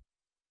transport,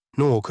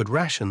 nor could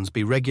rations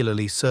be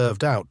regularly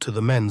served out to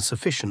the men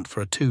sufficient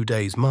for a 2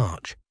 days'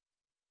 march.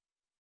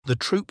 The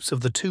troops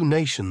of the two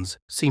nations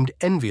seemed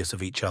envious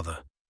of each other,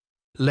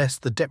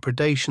 lest the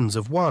depredations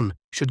of one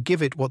should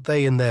give it what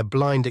they in their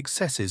blind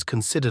excesses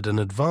considered an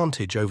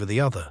advantage over the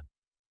other.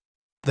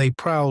 They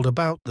prowled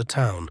about the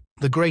town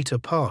the greater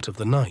part of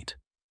the night,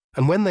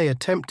 and when they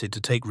attempted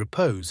to take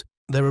repose,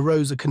 there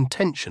arose a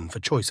contention for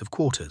choice of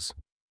quarters,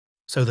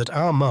 so that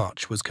our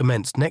march was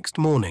commenced next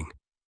morning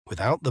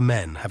without the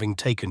men having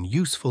taken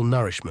useful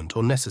nourishment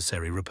or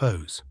necessary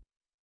repose.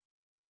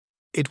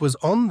 It was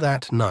on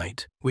that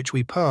night which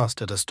we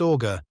passed at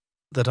Astorga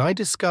that I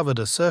discovered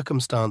a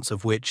circumstance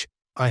of which,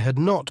 I had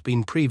not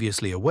been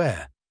previously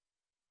aware,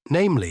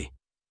 namely,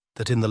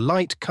 that in the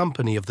light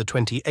company of the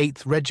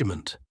 28th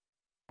Regiment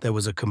there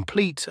was a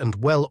complete and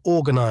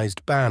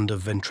well-organized band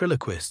of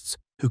ventriloquists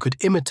who could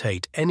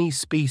imitate any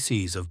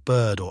species of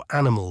bird or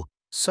animal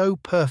so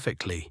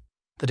perfectly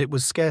that it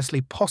was scarcely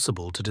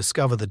possible to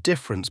discover the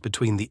difference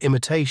between the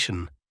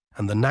imitation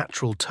and the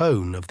natural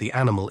tone of the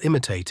animal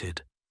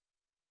imitated.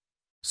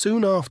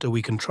 Soon after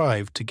we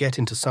contrived to get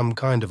into some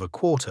kind of a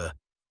quarter,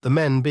 the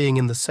men being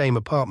in the same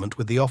apartment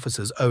with the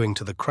officers owing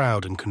to the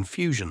crowd and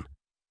confusion,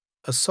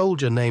 a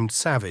soldier named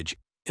Savage,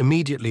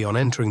 immediately on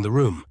entering the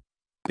room,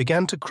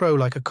 began to crow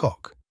like a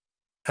cock,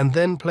 and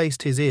then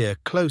placed his ear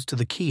close to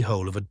the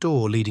keyhole of a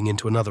door leading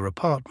into another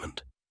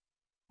apartment,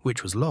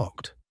 which was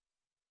locked.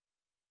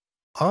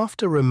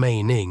 After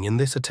remaining in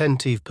this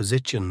attentive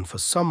position for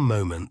some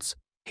moments,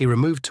 he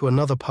removed to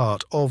another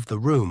part of the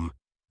room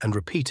and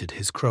repeated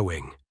his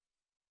crowing.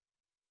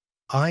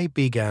 I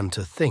began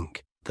to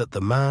think that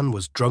the man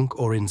was drunk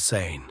or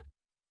insane,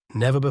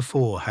 never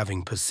before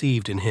having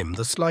perceived in him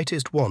the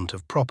slightest want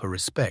of proper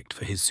respect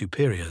for his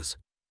superiors.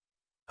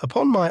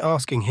 Upon my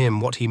asking him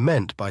what he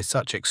meant by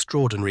such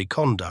extraordinary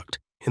conduct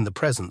in the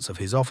presence of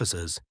his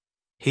officers,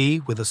 he,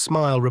 with a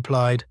smile,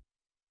 replied,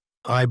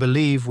 "I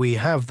believe we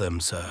have them,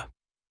 sir."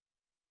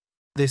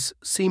 This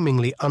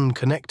seemingly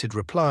unconnected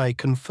reply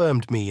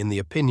confirmed me in the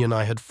opinion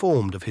I had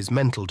formed of his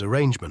mental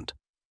derangement,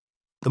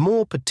 the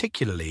more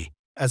particularly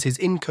as his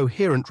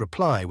incoherent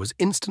reply was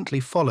instantly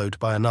followed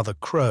by another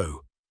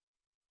crow.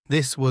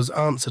 This was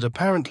answered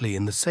apparently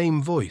in the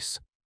same voice,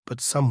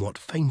 but somewhat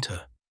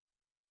fainter.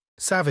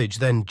 Savage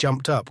then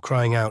jumped up,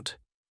 crying out,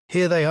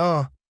 "Here they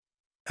are,"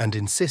 and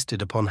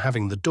insisted upon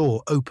having the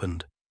door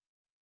opened.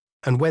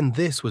 And when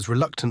this was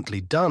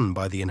reluctantly done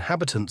by the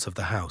inhabitants of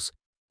the house,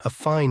 a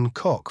fine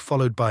cock,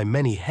 followed by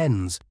many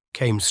hens,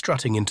 came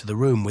strutting into the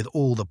room with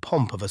all the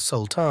pomp of a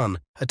sultan,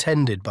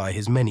 attended by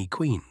his many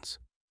queens.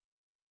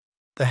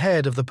 The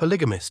head of the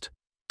polygamist,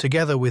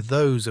 together with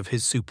those of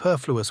his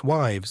superfluous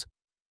wives,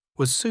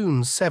 was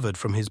soon severed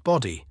from his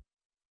body,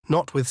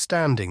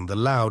 notwithstanding the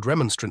loud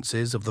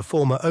remonstrances of the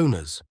former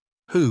owners,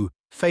 who,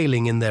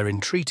 failing in their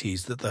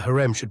entreaties that the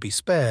harem should be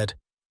spared,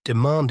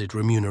 demanded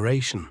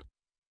remuneration.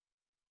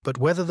 But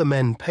whether the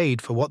men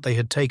paid for what they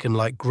had taken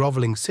like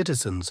grovelling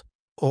citizens,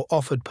 or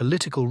offered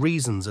political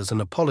reasons as an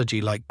apology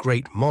like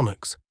great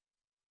monarchs,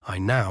 I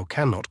now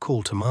cannot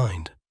call to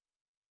mind.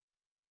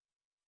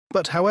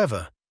 But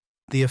however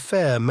the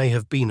affair may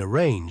have been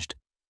arranged,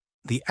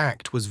 the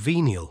act was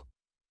venial,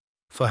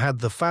 for had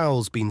the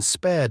fowls been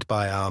spared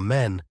by our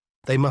men,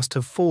 they must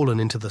have fallen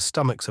into the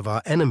stomachs of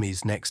our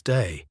enemies next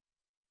day,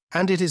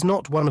 and it is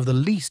not one of the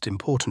least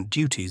important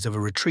duties of a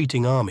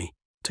retreating army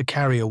to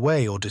carry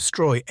away or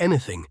destroy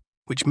anything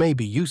which may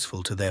be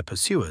useful to their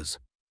pursuers,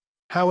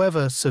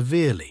 however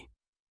severely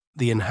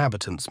the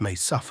inhabitants may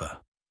suffer.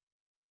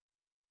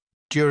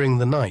 During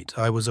the night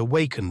I was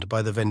awakened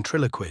by the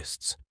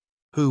ventriloquists,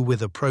 who,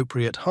 with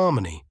appropriate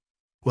harmony,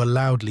 were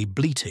loudly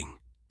bleating,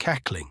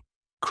 cackling,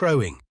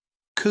 crowing,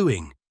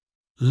 cooing,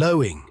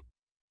 lowing,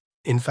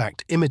 in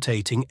fact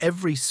imitating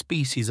every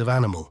species of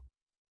animal,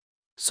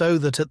 so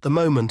that at the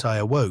moment I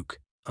awoke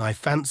I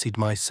fancied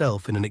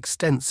myself in an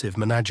extensive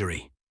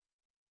menagerie.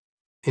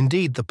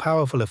 Indeed, the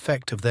powerful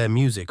effect of their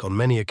music on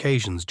many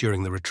occasions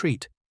during the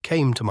retreat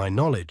came to my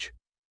knowledge,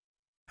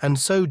 and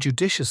so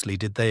judiciously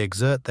did they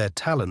exert their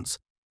talents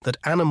that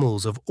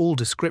animals of all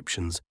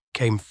descriptions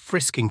came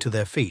frisking to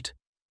their feet,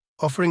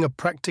 offering a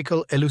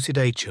practical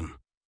elucidation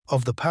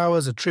of the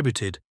powers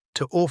attributed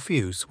to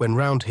Orpheus when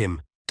round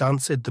him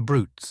danced the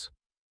brutes.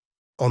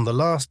 On the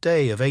last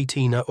day of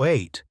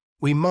 1808,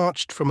 we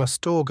marched from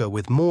Astorga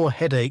with more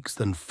headaches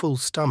than full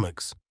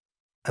stomachs,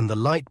 and the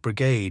Light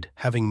Brigade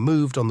having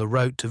moved on the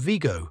route to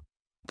Vigo,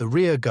 the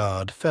rear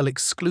guard fell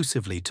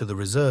exclusively to the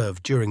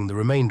reserve during the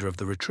remainder of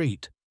the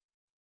retreat.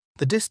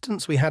 The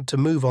distance we had to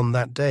move on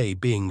that day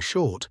being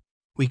short,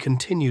 we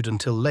continued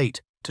until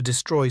late to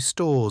destroy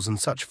stores and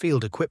such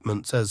field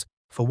equipments as,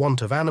 for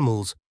want of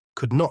animals,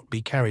 could not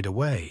be carried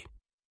away.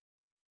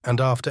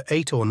 And after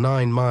 8 or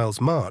 9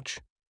 miles' march,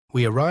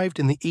 we arrived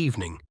in the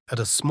evening at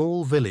a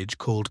small village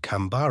called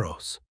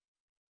Cambaros.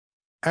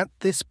 At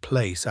this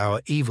place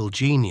our evil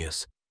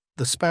genius,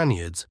 the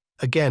Spaniards,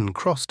 again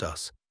crossed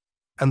us,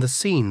 and the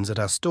scenes at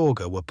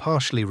Astorga were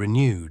partially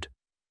renewed.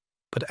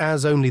 But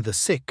as only the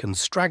sick and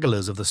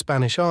stragglers of the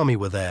Spanish army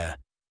were there,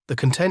 the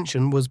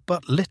contention was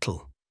but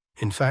little.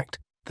 In fact,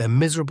 their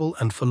miserable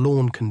and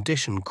forlorn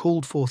condition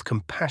called forth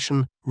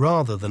compassion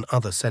rather than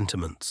other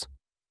sentiments.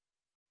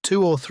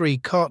 2 or 3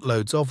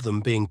 cartloads of them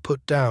being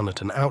put down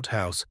at an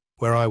outhouse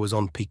where I was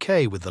on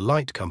piquet with the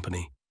light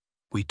company,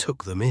 we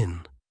took them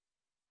in.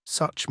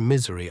 Such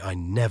misery I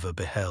never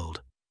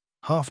beheld,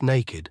 half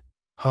naked,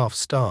 half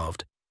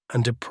starved,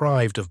 and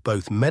deprived of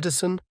both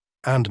medicine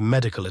and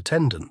medical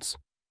attendance.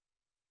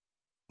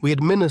 We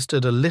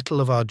administered a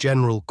little of our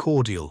general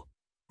cordial,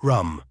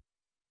 rum.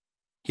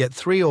 Yet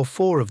 3 or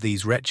 4 of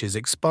these wretches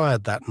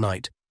expired that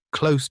night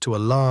close to a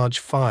large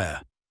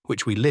fire,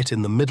 which we lit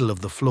in the middle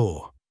of the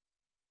floor.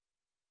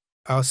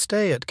 Our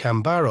stay at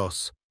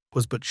Cambaros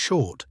was but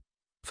short,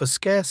 for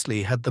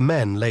scarcely had the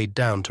men laid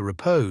down to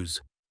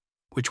repose,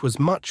 which was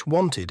much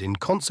wanted in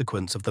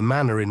consequence of the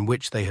manner in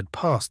which they had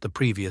passed the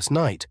previous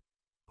night,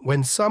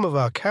 when some of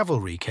our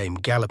cavalry came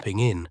galloping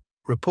in,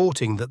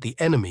 reporting that the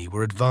enemy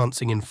were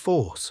advancing in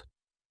force.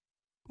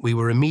 We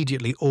were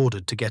immediately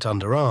ordered to get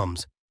under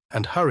arms,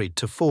 and hurried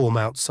to form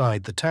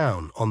outside the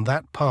town on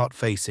that part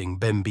facing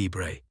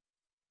Bembibre.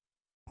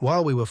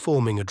 While we were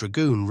forming, a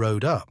dragoon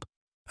rode up,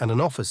 and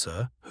an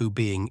officer, who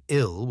being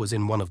ill was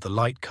in one of the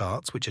light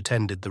carts which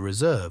attended the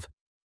reserve,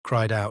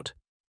 cried out,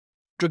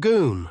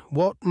 "Dragoon,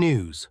 what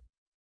news?"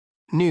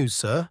 "News,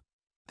 sir.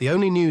 The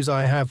only news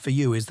I have for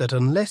you is that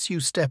unless you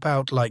step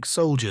out like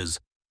soldiers,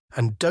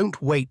 and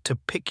don't wait to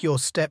pick your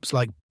steps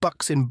like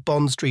bucks in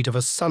Bond Street of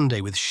a Sunday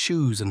with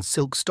shoes and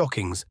silk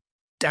stockings,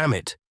 damn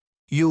it,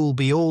 you'll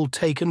be all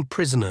taken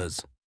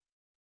prisoners."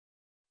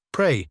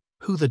 "Pray,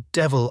 who the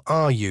devil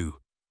are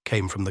you?"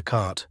 came from the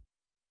cart.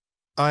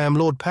 "I am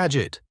Lord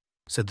Paget,"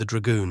 said the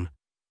dragoon.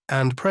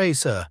 "And pray,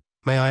 sir,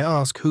 may I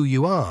ask who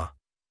you are?"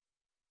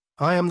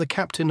 "I am the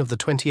captain of the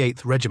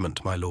 28th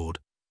Regiment, my lord."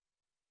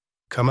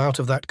 "Come out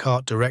of that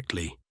cart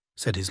directly,"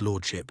 said his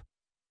lordship.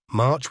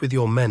 "March with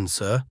your men,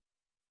 sir,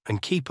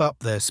 and keep up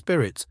their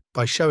spirits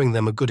by showing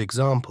them a good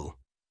example."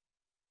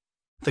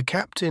 The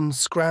captain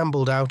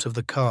scrambled out of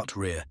the cart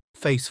rear,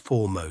 face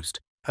foremost,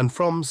 and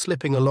from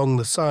slipping along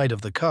the side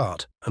of the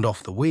cart and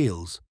off the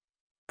wheels,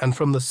 and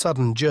from the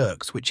sudden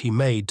jerks which he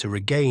made to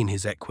regain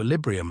his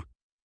equilibrium,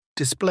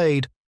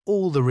 displayed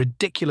all the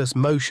ridiculous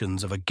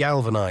motions of a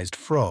galvanized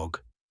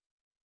frog.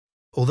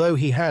 Although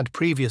he had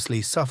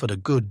previously suffered a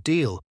good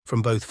deal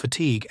from both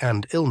fatigue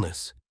and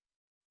illness,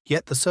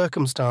 yet the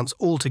circumstance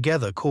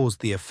altogether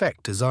caused the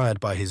effect desired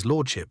by his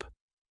lordship,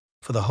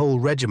 for the whole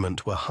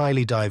regiment were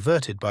highly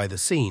diverted by the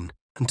scene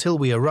until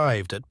we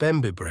arrived at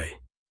Bembibre,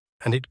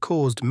 and it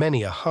caused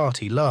many a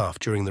hearty laugh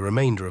during the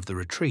remainder of the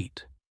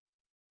retreat.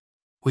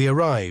 We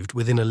arrived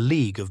within a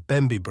league of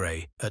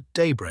Bembibre at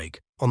daybreak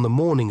on the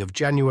morning of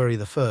January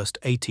the 1st,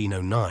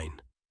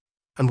 1809,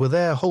 and were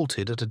there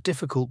halted at a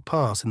difficult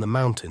pass in the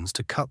mountains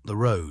to cut the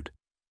road.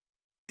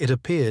 It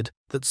appeared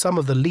that some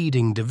of the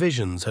leading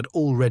divisions had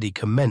already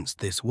commenced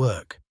this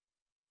work.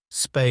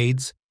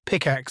 Spades,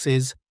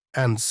 pickaxes,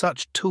 and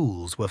such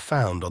tools were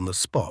found on the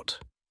spot.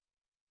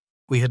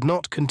 We had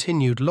not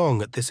continued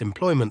long at this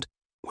employment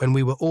when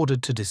we were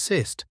ordered to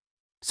desist,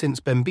 since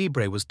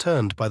Bembibre was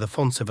turned by the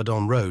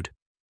Fonceverdon road,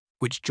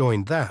 which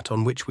joined that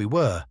on which we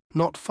were,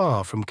 not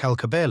far from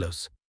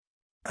Calcabelos,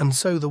 and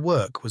so the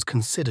work was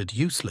considered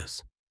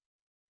useless.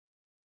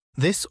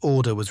 This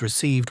order was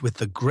received with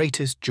the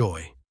greatest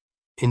joy.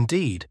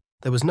 Indeed,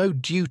 there was no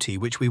duty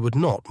which we would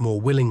not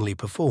more willingly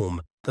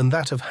perform than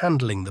that of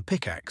handling the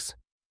pickaxe,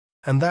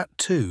 and that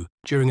too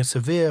during a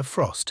severe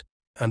frost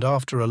and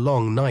after a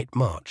long night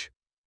march.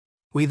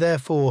 We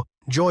therefore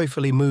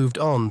joyfully moved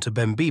on to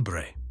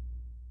Bembibre.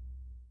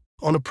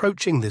 On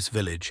approaching this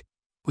village,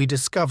 we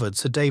discovered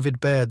Sir David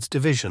Baird's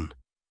division,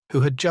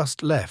 who had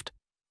just left,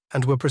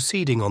 and were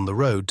proceeding on the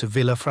road to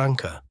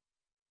Villafranca.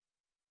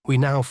 We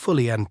now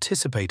fully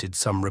anticipated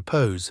some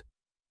repose,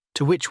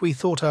 to which we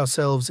thought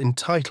ourselves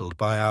entitled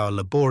by our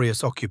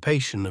laborious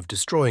occupation of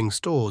destroying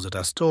stores at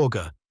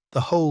Astorga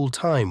the whole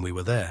time we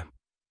were there,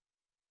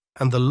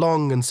 and the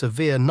long and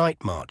severe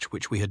night march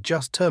which we had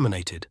just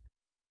terminated.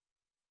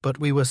 But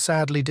we were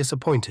sadly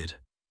disappointed.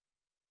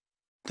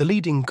 The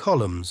leading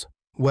columns,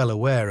 well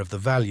aware of the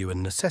value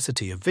and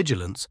necessity of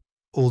vigilance,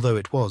 although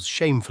it was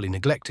shamefully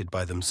neglected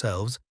by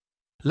themselves,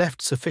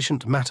 left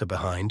sufficient matter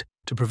behind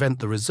to prevent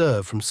the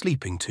reserve from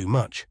sleeping too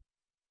much.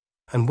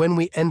 And when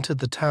we entered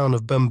the town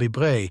of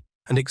Bembibre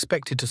and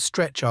expected to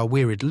stretch our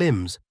wearied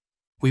limbs,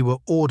 we were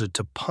ordered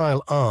to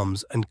pile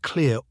arms and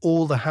clear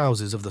all the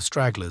houses of the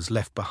stragglers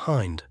left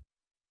behind.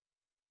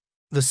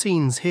 The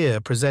scenes here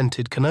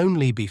presented can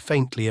only be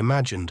faintly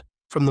imagined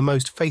from the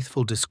most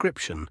faithful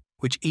description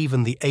which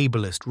even the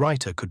ablest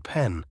writer could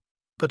pen,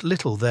 but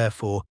little,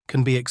 therefore,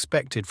 can be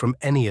expected from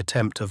any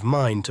attempt of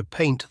mine to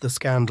paint the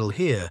scandal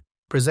here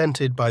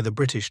presented by the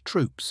British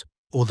troops,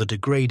 or the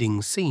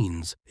degrading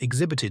scenes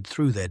exhibited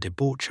through their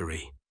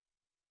debauchery.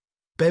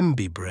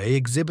 Bembibre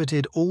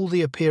exhibited all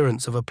the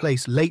appearance of a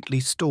place lately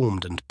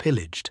stormed and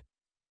pillaged.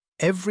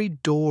 Every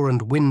door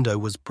and window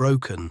was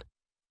broken,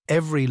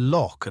 every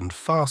lock and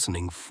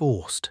fastening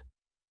forced.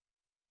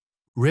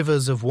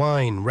 Rivers of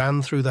wine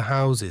ran through the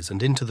houses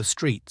and into the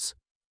streets,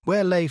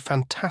 where lay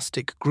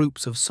fantastic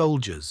groups of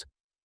soldiers,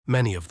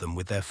 many of them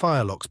with their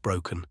firelocks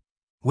broken,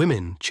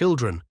 women,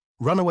 children,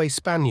 runaway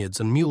Spaniards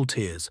and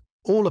muleteers,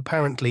 all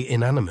apparently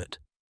inanimate,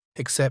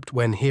 except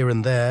when here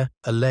and there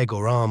a leg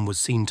or arm was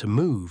seen to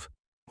move,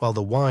 while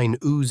the wine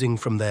oozing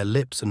from their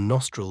lips and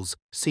nostrils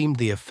seemed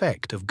the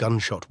effect of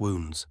gunshot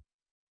wounds.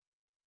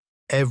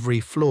 Every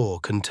floor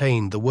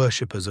contained the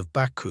worshippers of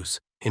Bacchus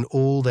in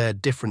all their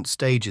different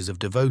stages of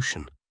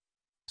devotion.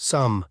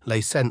 Some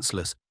lay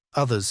senseless,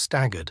 others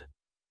staggered.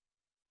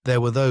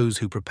 There were those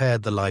who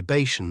prepared the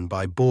libation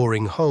by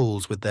boring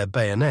holes with their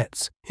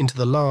bayonets into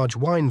the large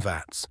wine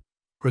vats,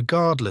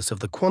 regardless of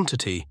the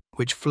quantity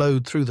which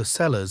flowed through the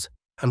cellars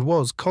and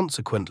was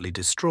consequently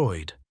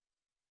destroyed.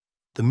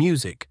 The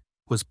music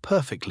was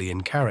perfectly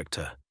in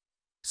character.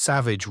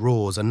 Savage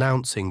roars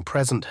announcing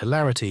present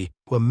hilarity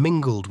were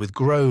mingled with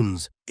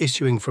groans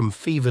issuing from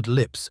fevered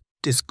lips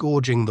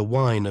disgorging the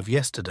wine of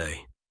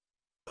yesterday.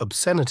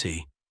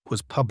 Obscenity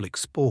was public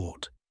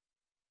sport.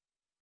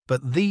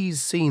 But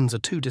these scenes are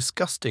too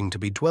disgusting to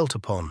be dwelt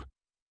upon.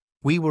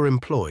 We were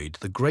employed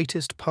the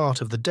greatest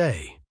part of the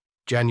day,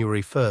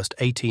 January 1st,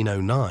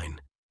 1809,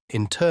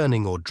 in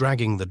turning or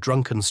dragging the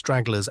drunken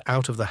stragglers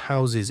out of the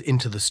houses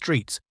into the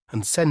streets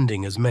and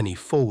sending as many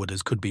forward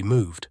as could be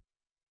moved.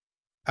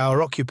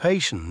 Our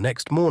occupation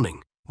next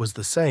morning was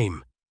the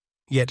same,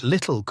 yet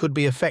little could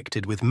be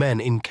effected with men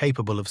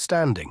incapable of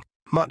standing,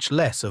 much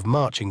less of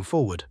marching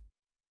forward.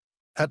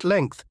 At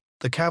length,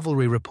 the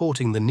cavalry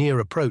reporting the near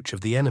approach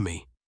of the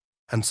enemy,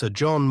 and Sir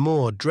John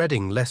Moore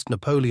dreading lest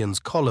Napoleon's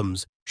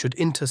columns should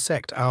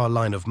intersect our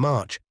line of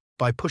march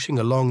by pushing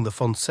along the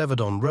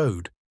Fonsevedon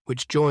road,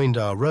 which joined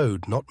our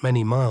road not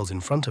many miles in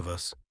front of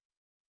us.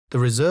 The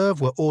reserve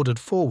were ordered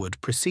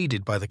forward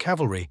preceded by the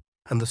cavalry,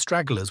 and the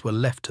stragglers were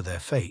left to their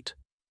fate.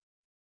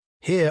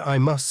 Here I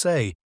must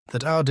say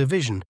that our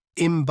division,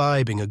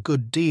 imbibing a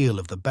good deal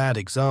of the bad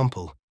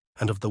example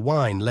and of the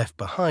wine left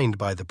behind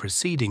by the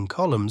preceding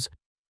columns,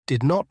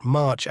 did not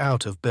march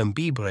out of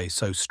Bembibre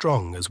so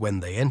strong as when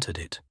they entered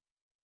it.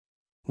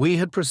 We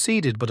had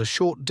proceeded but a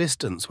short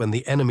distance when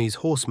the enemy's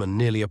horsemen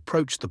nearly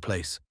approached the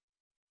place,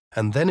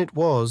 and then it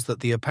was that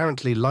the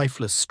apparently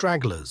lifeless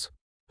stragglers,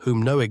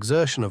 whom no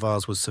exertion of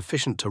ours was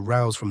sufficient to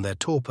rouse from their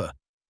torpor,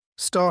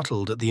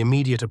 startled at the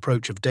immediate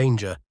approach of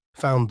danger,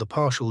 found the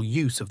partial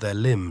use of their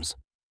limbs.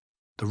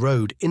 The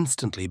road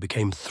instantly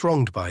became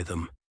thronged by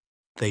them.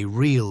 They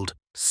reeled,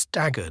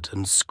 staggered,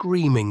 and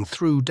screaming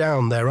threw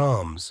down their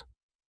arms.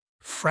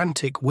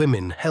 Frantic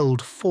women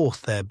held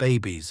forth their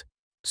babies,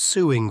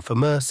 suing for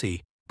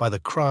mercy by the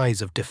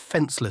cries of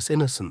defenceless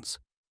innocents,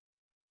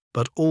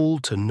 but all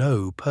to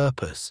no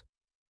purpose.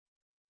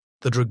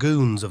 The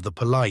dragoons of the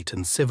polite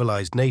and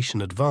civilized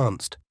nation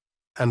advanced,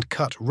 and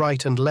cut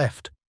right and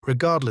left,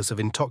 regardless of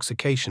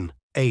intoxication,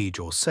 age,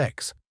 or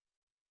sex.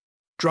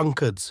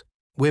 Drunkards,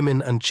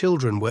 women, and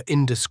children were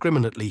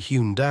indiscriminately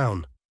hewn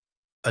down,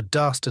 a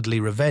dastardly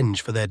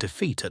revenge for their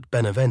defeat at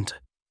Benevent.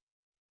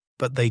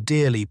 But they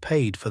dearly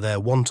paid for their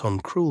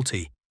wanton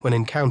cruelty when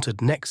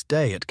encountered next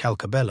day at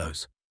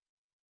Calcabellos.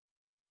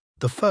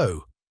 The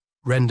foe,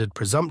 rendered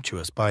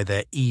presumptuous by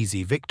their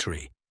easy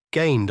victory,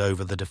 gained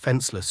over the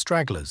defenceless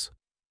stragglers,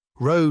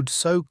 rode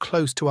so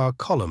close to our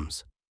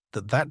columns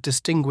that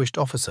distinguished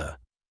officer,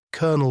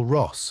 Colonel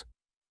Ross,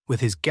 with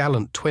his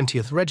gallant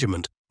 20th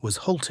Regiment, was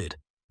halted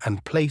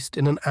and placed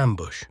in an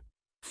ambush,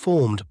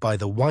 formed by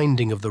the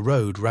winding of the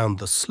road round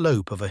the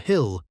slope of a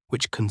hill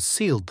which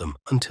concealed them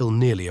until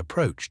nearly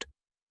approached.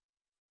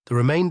 The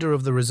remainder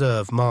of the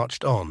reserve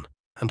marched on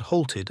and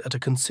halted at a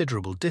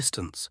considerable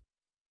distance.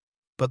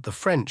 But the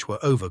French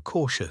were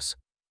overcautious,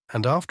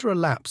 and after a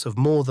lapse of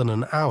more than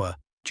an hour,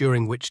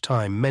 during which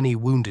time many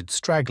wounded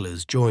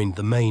stragglers joined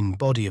the main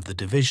body of the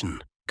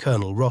division,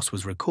 Colonel Ross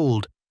was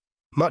recalled,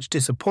 much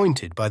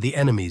disappointed by the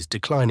enemy's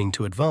declining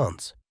to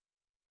advance.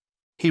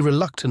 He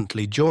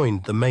reluctantly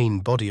joined the main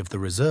body of the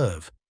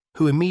reserve,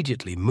 who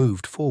immediately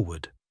moved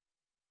forward.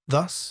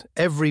 Thus,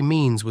 every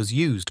means was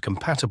used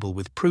compatible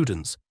with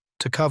prudence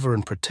to cover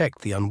and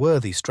protect the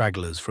unworthy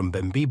stragglers from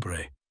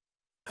Bembibre,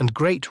 and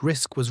great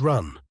risk was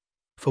run,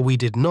 for we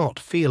did not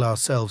feel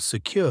ourselves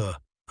secure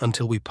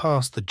until we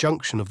passed the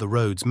junction of the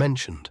roads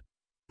mentioned,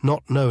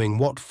 not knowing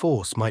what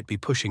force might be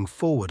pushing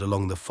forward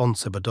along the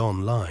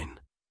Fonsevedon line.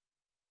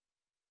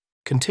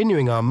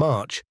 Continuing our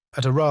march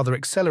at a rather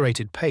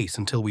accelerated pace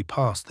until we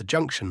passed the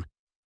junction,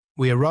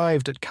 we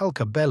arrived at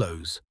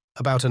Calcabellos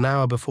about an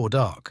hour before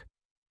dark.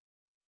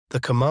 The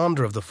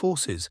commander of the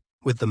forces,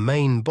 with the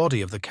main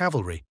body of the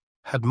cavalry,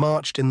 had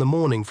marched in the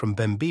morning from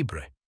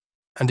Bembibre,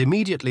 and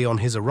immediately on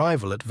his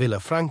arrival at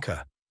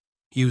Villafranca,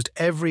 used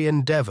every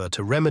endeavour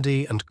to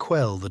remedy and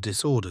quell the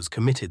disorders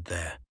committed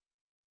there.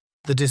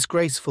 The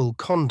disgraceful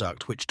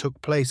conduct which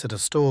took place at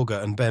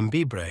Astorga and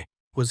Bembibre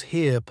was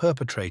here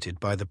perpetrated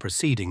by the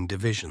preceding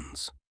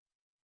divisions.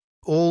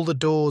 All the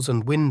doors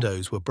and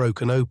windows were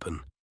broken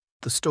open,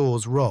 the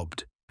stores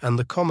robbed, and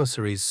the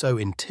commissaries so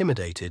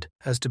intimidated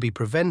as to be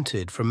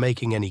prevented from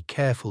making any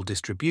careful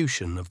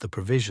distribution of the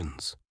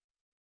provisions.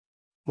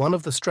 One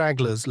of the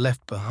stragglers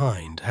left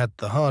behind had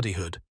the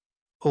hardihood,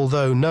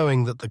 although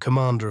knowing that the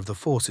commander of the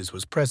forces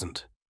was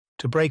present,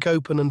 to break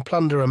open and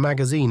plunder a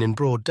magazine in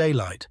broad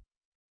daylight.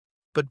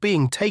 But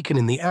being taken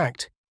in the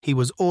act, he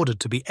was ordered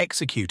to be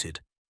executed,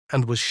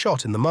 and was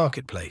shot in the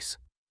marketplace.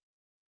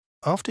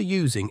 After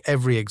using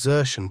every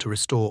exertion to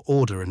restore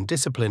order and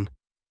discipline,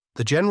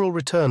 the general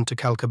returned to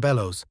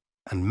Calcabellos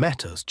and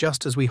met us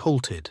just as we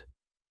halted.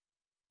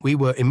 We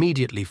were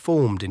immediately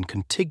formed in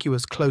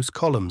contiguous close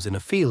columns in a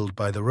field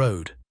by the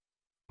road,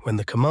 when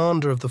the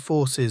commander of the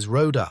forces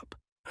rode up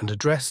and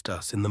addressed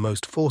us in the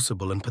most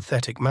forcible and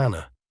pathetic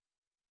manner.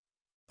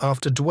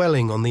 After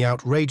dwelling on the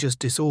outrageous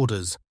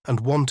disorders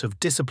and want of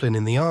discipline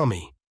in the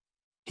army,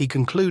 he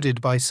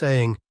concluded by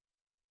saying,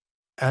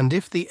 and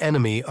if the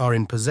enemy are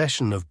in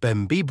possession of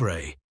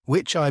Bembibre,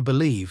 which I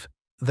believe,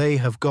 they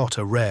have got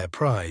a rare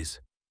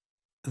prize.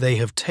 They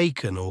have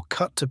taken or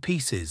cut to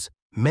pieces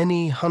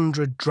many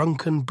hundred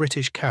drunken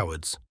British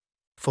cowards,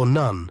 for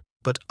none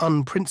but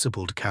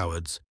unprincipled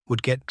cowards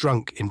would get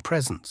drunk in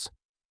presence,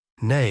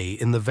 nay,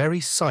 in the very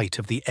sight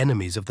of the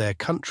enemies of their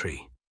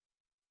country,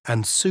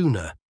 and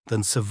sooner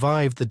than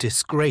survive the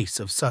disgrace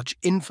of such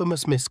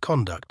infamous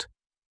misconduct,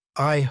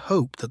 I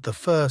hope that the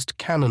first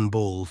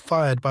cannon-ball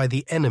fired by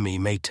the enemy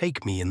may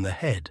take me in the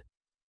head.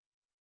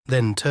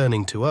 Then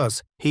turning to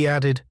us, he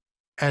added,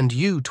 "And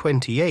you,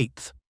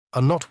 28th,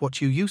 are not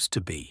what you used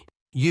to be.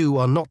 You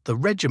are not the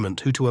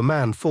regiment who to a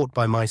man fought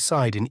by my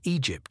side in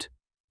Egypt.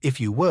 If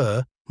you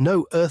were,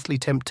 no earthly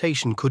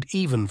temptation could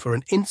even for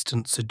an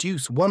instant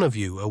seduce one of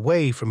you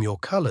away from your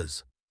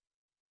colours."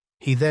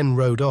 He then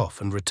rode off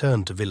and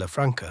returned to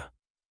Villafranca.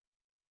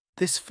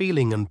 This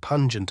feeling and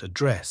pungent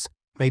address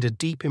made a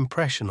deep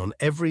impression on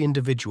every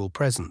individual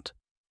present,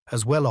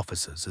 as well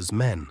officers as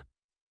men.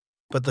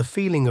 But the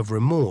feeling of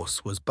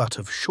remorse was but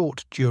of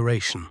short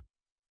duration.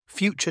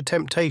 Future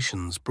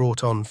temptations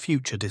brought on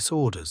future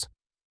disorders.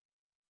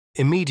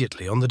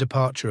 Immediately on the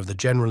departure of the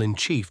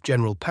General-in-Chief,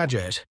 General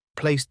Paget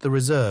placed the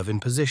reserve in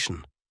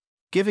position,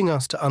 giving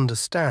us to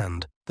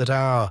understand that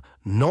our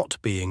not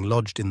being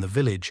lodged in the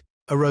village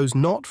arose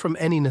not from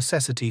any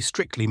necessity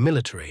strictly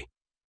military,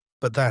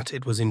 but that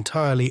it was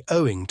entirely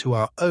owing to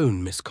our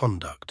own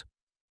misconduct.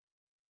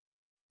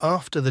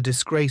 After the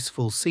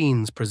disgraceful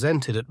scenes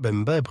presented at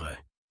Bembibre,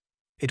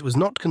 it was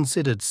not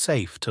considered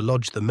safe to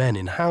lodge the men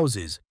in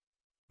houses,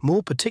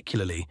 more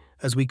particularly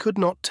as we could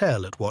not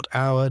tell at what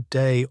hour,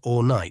 day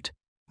or night,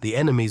 the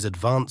enemy's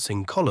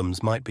advancing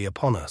columns might be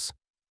upon us.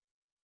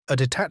 A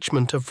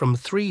detachment of from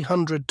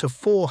 300 to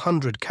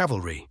 400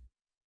 cavalry,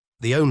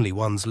 the only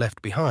ones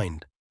left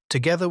behind,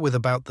 together with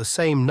about the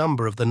same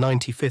number of the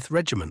 95th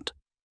Regiment,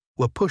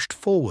 were pushed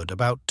forward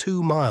about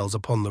 2 miles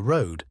upon the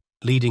road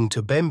leading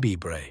to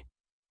Bembibre,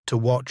 to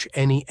watch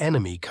any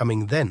enemy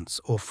coming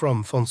thence or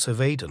from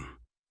Fonsevedan.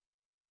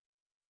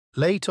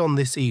 Late on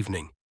this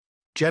evening,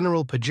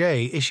 General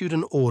Paget issued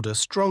an order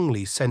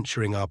strongly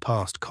censuring our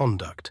past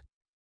conduct,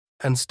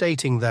 and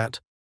stating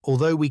that,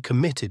 although we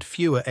committed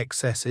fewer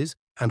excesses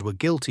and were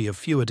guilty of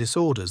fewer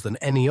disorders than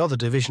any other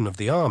division of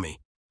the army,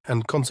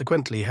 and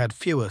consequently had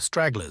fewer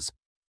stragglers,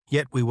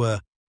 yet we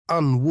were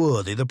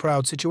unworthy the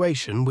proud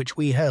situation which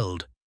we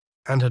held,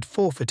 and had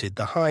forfeited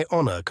the high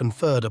honour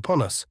conferred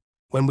upon us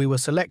when we were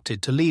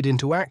selected to lead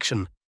into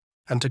action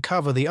and to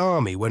cover the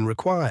army when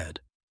required.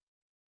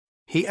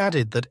 He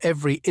added that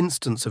every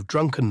instance of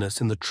drunkenness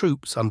in the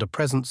troops under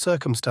present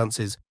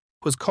circumstances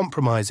was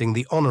compromising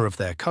the honour of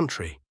their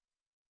country,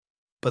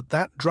 but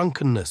that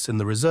drunkenness in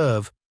the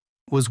reserve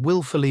was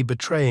wilfully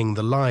betraying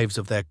the lives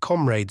of their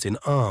comrades in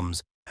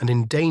arms and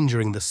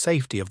endangering the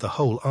safety of the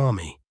whole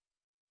army.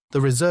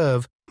 The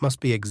reserve must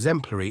be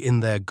exemplary in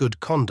their good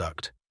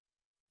conduct.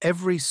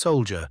 Every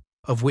soldier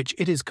of which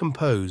it is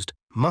composed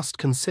must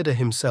consider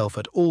himself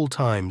at all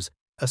times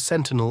a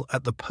sentinel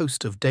at the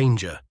post of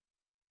danger,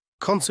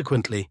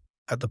 consequently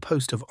at the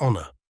post of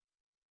honour.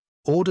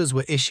 Orders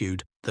were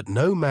issued that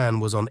no man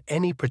was on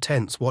any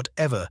pretence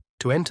whatever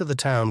to enter the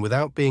town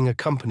without being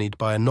accompanied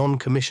by a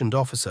non-commissioned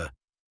officer,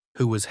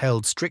 who was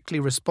held strictly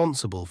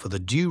responsible for the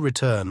due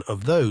return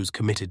of those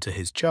committed to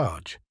his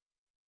charge.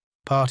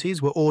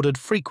 Parties were ordered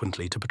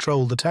frequently to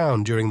patrol the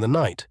town during the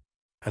night,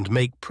 and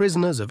make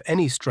prisoners of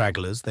any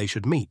stragglers they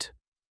should meet.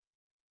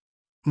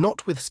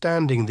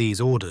 Notwithstanding these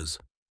orders,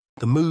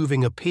 the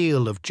moving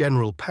appeal of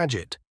General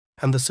Paget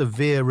and the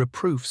severe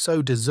reproof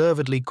so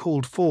deservedly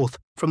called forth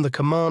from the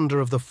commander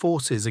of the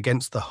forces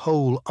against the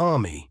whole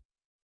army,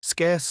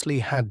 scarcely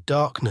had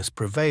darkness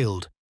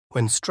prevailed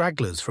when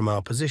stragglers from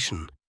our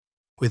position,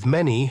 with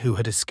many who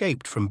had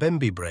escaped from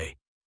Bembibre,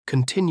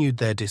 continued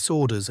their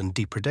disorders and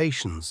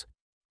depredations,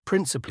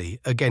 principally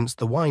against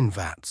the wine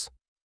vats.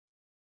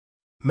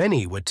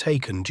 Many were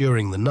taken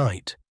during the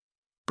night,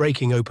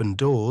 breaking open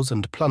doors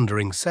and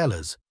plundering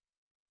cellars,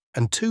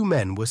 and 2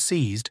 men were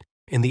seized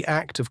in the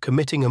act of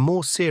committing a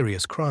more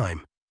serious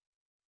crime,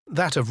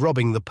 that of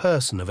robbing the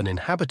person of an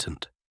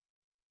inhabitant.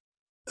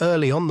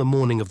 Early on the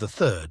morning of the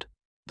 3rd,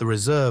 the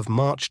reserve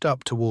marched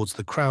up towards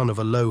the crown of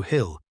a low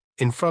hill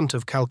in front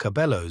of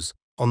Calcabellos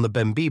on the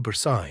Bembibre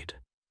side.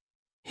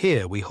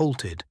 Here we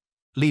halted,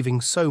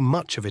 leaving so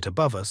much of it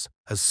above us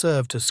as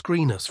served to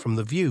screen us from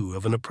the view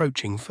of an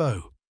approaching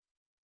foe.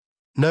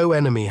 No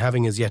enemy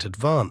having as yet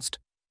advanced,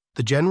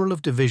 the General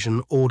of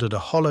Division ordered a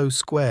hollow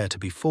square to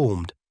be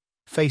formed,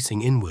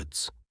 facing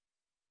inwards.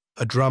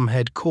 A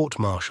drumhead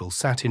court-martial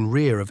sat in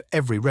rear of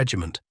every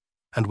regiment,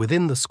 and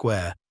within the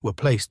square were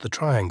placed the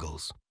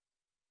triangles.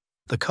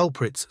 The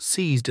culprits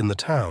seized in the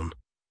town,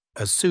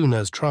 as soon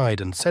as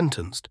tried and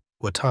sentenced,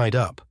 were tied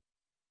up,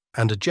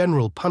 and a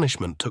general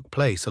punishment took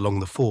place along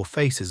the 4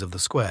 faces of the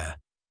square,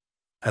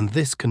 and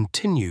this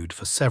continued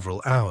for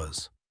several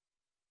hours.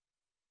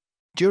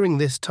 During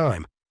this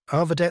time,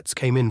 our vedettes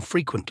came in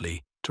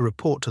frequently to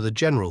report to the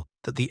general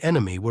that the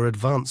enemy were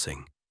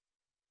advancing.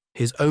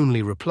 His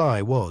only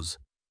reply was,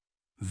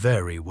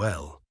 "Very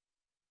well."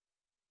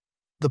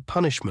 the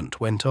punishment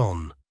went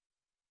on.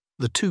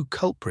 The two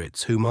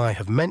culprits whom I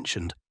have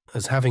mentioned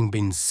as having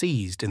been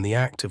seized in the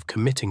act of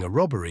committing a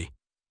robbery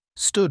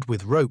stood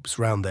with ropes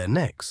round their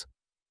necks.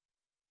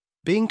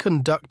 Being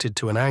conducted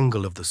to an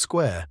angle of the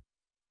square,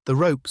 the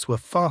ropes were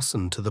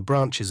fastened to the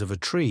branches of a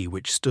tree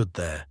which stood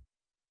there,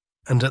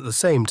 and at the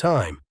same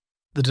time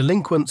the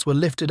delinquents were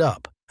lifted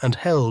up and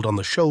held on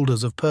the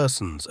shoulders of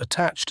persons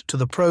attached to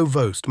the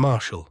provost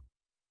marshal.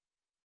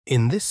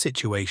 In this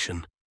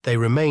situation they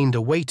remained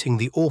awaiting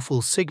the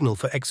awful signal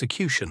for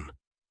execution,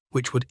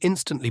 which would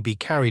instantly be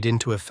carried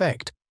into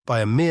effect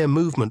by a mere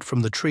movement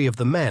from the tree of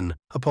the men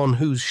upon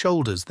whose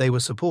shoulders they were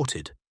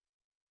supported.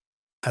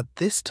 At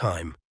this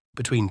time,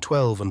 between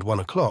 12 and 1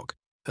 o'clock,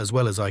 as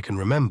well as I can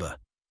remember,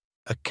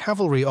 a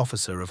cavalry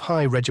officer of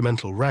high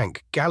regimental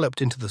rank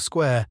galloped into the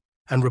square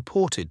and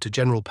reported to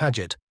General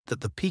Paget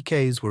that the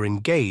piquets were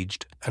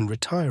engaged and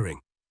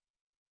retiring.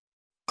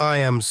 "I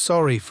am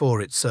sorry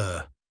for it,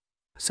 sir,"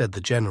 said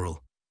the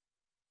general,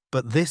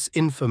 "but this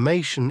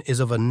information is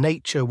of a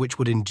nature which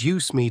would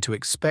induce me to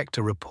expect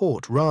a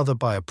report rather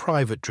by a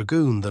private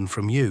dragoon than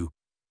from you.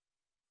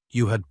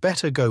 You had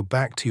better go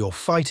back to your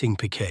fighting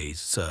piquets,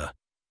 sir,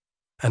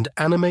 and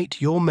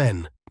animate your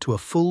men to a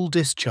full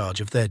discharge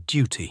of their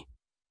duty."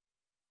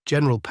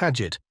 General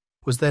Paget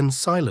was then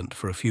silent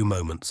for a few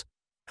moments,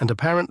 and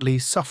apparently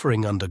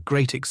suffering under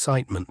great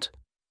excitement.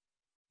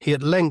 He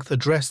at length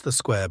addressed the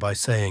square by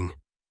saying,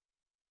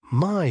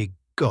 "My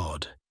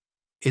God!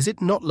 Is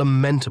it not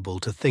lamentable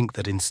to think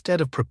that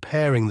instead of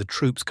preparing the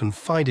troops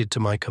confided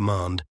to my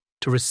command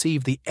to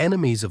receive the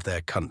enemies of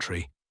their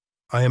country,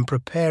 I am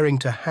preparing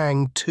to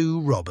hang 2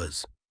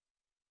 robbers?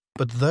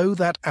 But though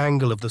that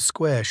angle of the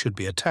square should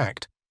be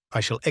attacked,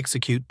 I shall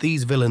execute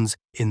these villains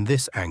in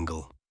this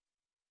angle."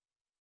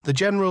 The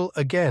general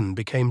again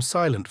became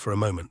silent for a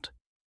moment,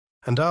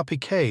 and our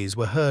piquets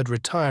were heard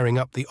retiring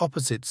up the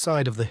opposite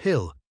side of the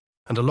hill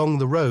and along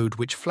the road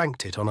which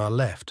flanked it on our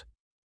left.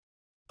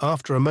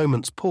 After a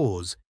moment's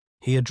pause,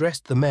 he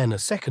addressed the men a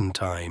second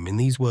time in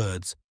these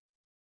words: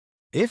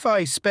 "If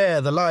I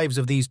spare the lives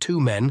of these 2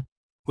 men,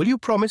 will you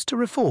promise to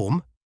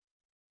reform?"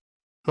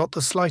 Not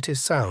the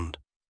slightest sound,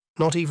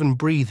 not even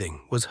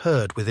breathing, was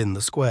heard within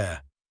the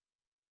square.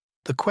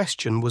 The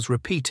question was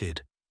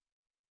repeated: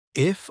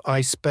 "If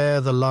I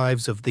spare the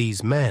lives of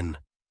these men,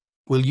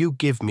 will you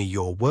give me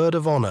your word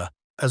of honor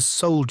as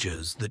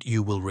soldiers that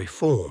you will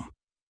reform?"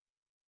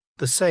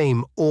 The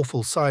same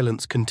awful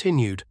silence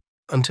continued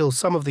until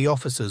some of the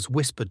officers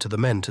whispered to the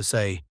men to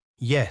say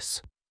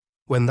 "yes,"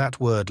 when that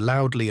word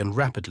loudly and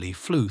rapidly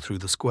flew through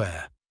the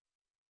square.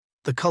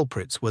 The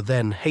culprits were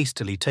then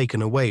hastily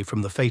taken away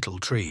from the fatal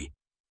tree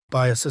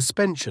by a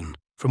suspension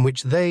from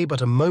which they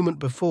but a moment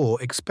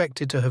before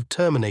expected to have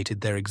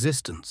terminated their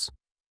existence.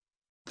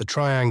 The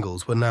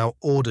triangles were now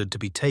ordered to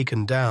be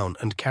taken down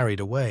and carried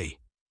away.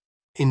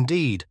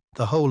 Indeed,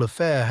 the whole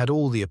affair had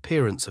all the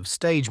appearance of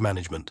stage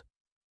management,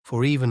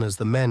 for even as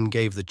the men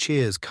gave the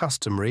cheers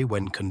customary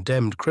when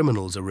condemned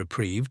criminals are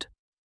reprieved,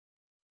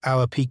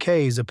 our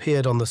piquets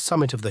appeared on the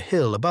summit of the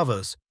hill above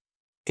us,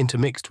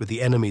 intermixed with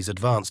the enemy's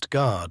advanced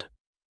guard.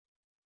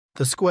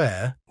 The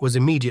square was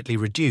immediately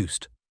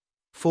reduced,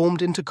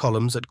 formed into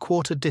columns at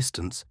quarter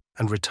distance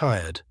and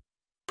retired,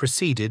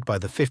 preceded by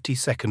the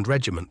 52nd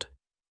Regiment,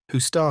 who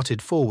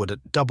started forward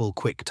at double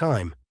quick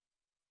time,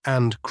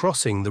 and,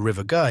 crossing the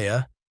River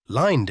Gaia,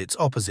 lined its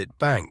opposite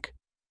bank.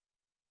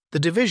 The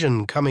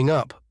division coming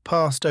up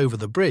passed over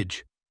the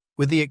bridge,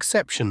 with the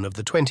exception of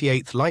the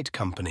 28th Light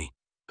Company,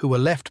 who were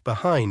left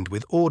behind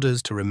with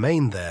orders to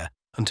remain there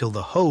until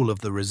the whole of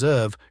the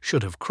reserve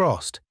should have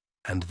crossed,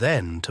 and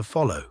then to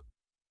follow.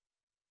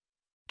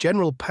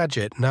 General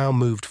Paget now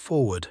moved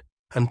forward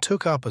and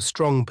took up a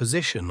strong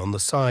position on the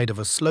side of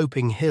a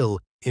sloping hill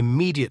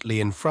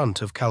immediately in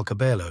front of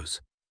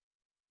Calcabelos.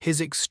 His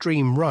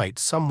extreme right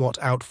somewhat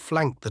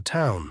outflanked the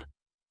town.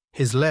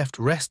 His left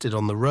rested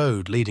on the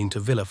road leading to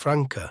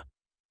Villafranca.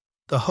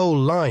 The whole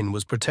line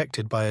was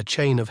protected by a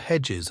chain of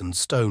hedges and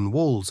stone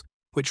walls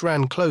which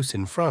ran close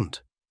in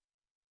front.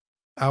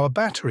 Our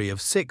battery of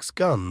 6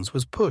 guns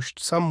was pushed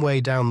some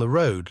way down the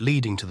road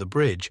leading to the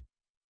bridge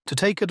to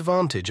take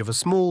advantage of a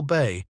small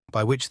bay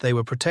by which they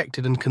were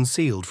protected and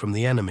concealed from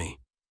the enemy.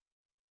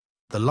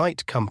 The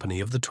light company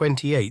of the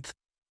 28th,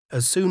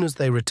 as soon as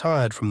they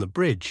retired from the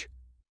bridge,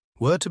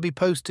 were to be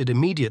posted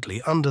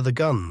immediately under the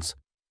guns,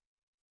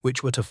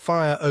 which were to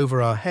fire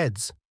over our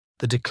heads,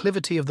 the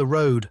declivity of the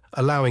road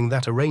allowing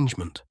that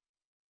arrangement.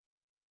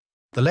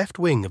 The left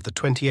wing of the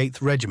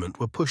 28th Regiment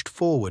were pushed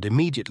forward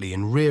immediately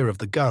in rear of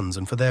the guns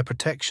and for their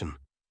protection.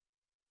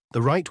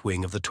 The right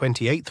wing of the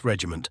 28th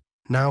Regiment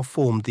now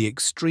formed the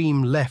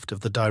extreme left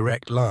of the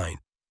direct line.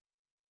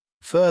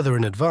 Further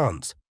in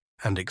advance,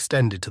 and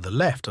extended to the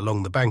left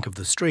along the bank of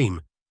the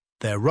stream,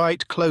 their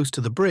right close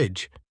to the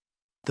bridge,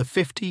 the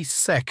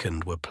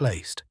 52nd were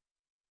placed.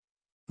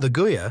 The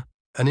Guia,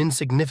 an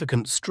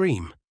insignificant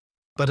stream,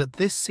 but at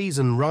this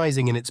season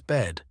rising in its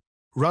bed,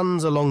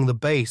 runs along the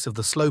base of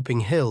the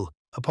sloping hill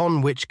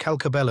upon which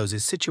Calcabelos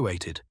is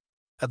situated,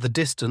 at the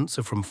distance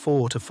of from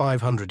 400 to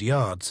 500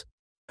 yards,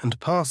 and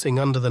passing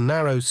under the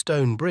narrow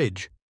stone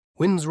bridge,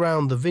 winds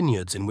round the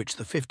vineyards in which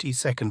the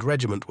 52nd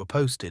Regiment were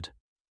posted.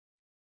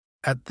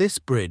 At this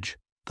bridge,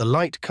 the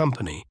light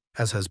company,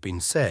 as has been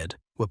said,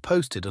 were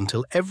posted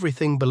until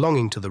everything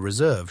belonging to the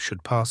reserve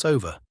should pass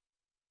over,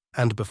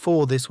 and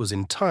before this was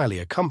entirely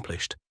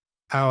accomplished,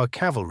 our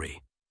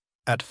cavalry,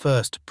 at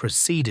first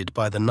preceded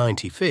by the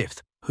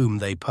 95th, whom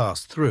they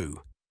passed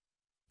through,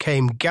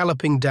 came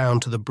galloping down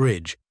to the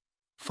bridge,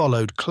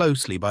 followed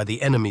closely by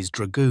the enemy's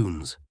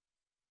dragoons.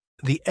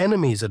 The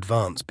enemy's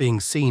advance being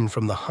seen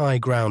from the high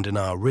ground in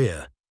our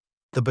rear,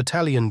 the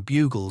battalion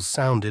bugles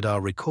sounded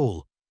our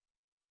recall,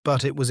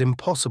 but it was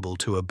impossible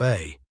to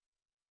obey,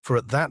 for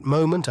at that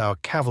moment our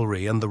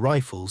cavalry and the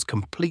rifles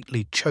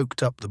completely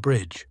choked up the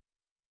bridge.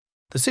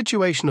 The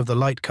situation of the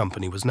light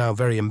company was now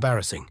very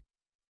embarrassing,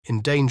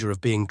 in danger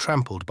of being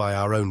trampled by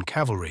our own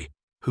cavalry,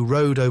 who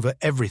rode over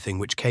everything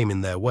which came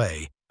in their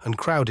way, and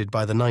crowded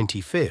by the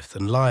 95th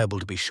and liable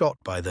to be shot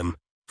by them,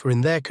 for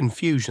in their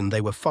confusion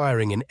they were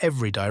firing in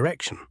every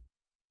direction.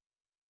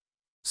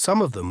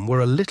 Some of them were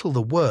a little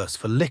the worse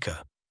for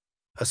liquor,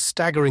 a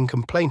staggering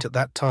complaint at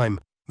that time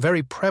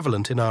very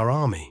prevalent in our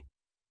army,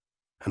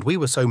 and we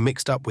were so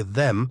mixed up with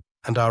them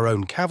and our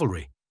own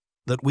cavalry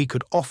that we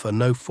could offer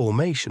no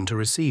formation to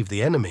receive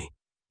the enemy,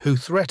 who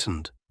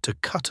threatened to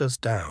cut us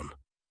down.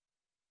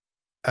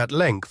 At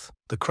length,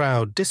 the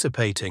crowd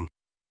dissipating,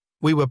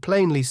 we were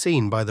plainly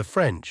seen by the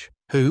French,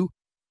 who,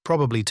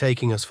 probably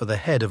taking us for the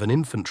head of an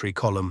infantry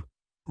column,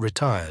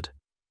 retired.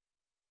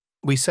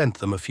 We sent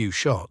them a few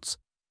shots.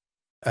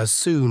 As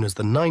soon as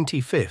the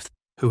 95th,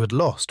 who had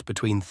lost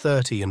between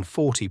 30 and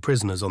 40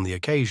 prisoners on the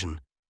occasion,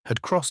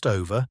 had crossed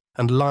over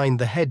and lined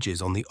the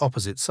hedges on the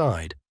opposite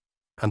side,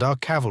 and our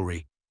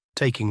cavalry,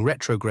 taking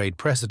retrograde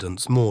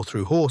precedence more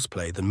through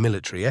horseplay than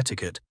military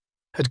etiquette,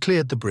 had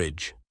cleared the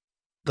bridge,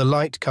 the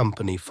light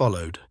company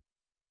followed.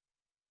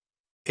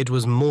 It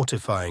was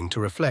mortifying to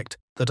reflect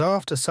that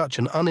after such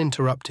an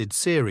uninterrupted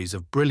series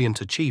of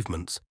brilliant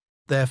achievements,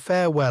 their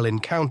farewell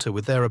encounter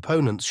with their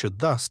opponents should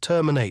thus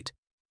terminate,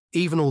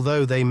 even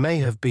although they may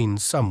have been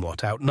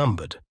somewhat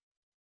outnumbered.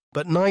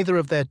 But neither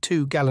of their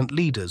two gallant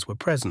leaders were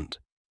present.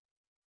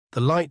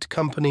 The light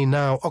company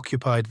now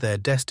occupied their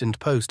destined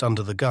post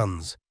under the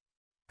guns,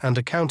 and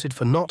accounted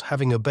for not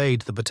having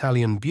obeyed the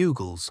battalion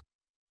bugles,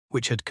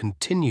 which had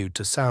continued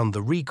to sound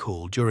the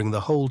recall during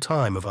the whole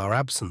time of our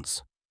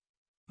absence.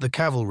 The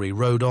cavalry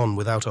rode on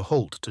without a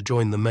halt to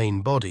join the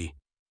main body,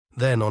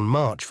 then on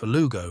march for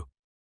Lugo,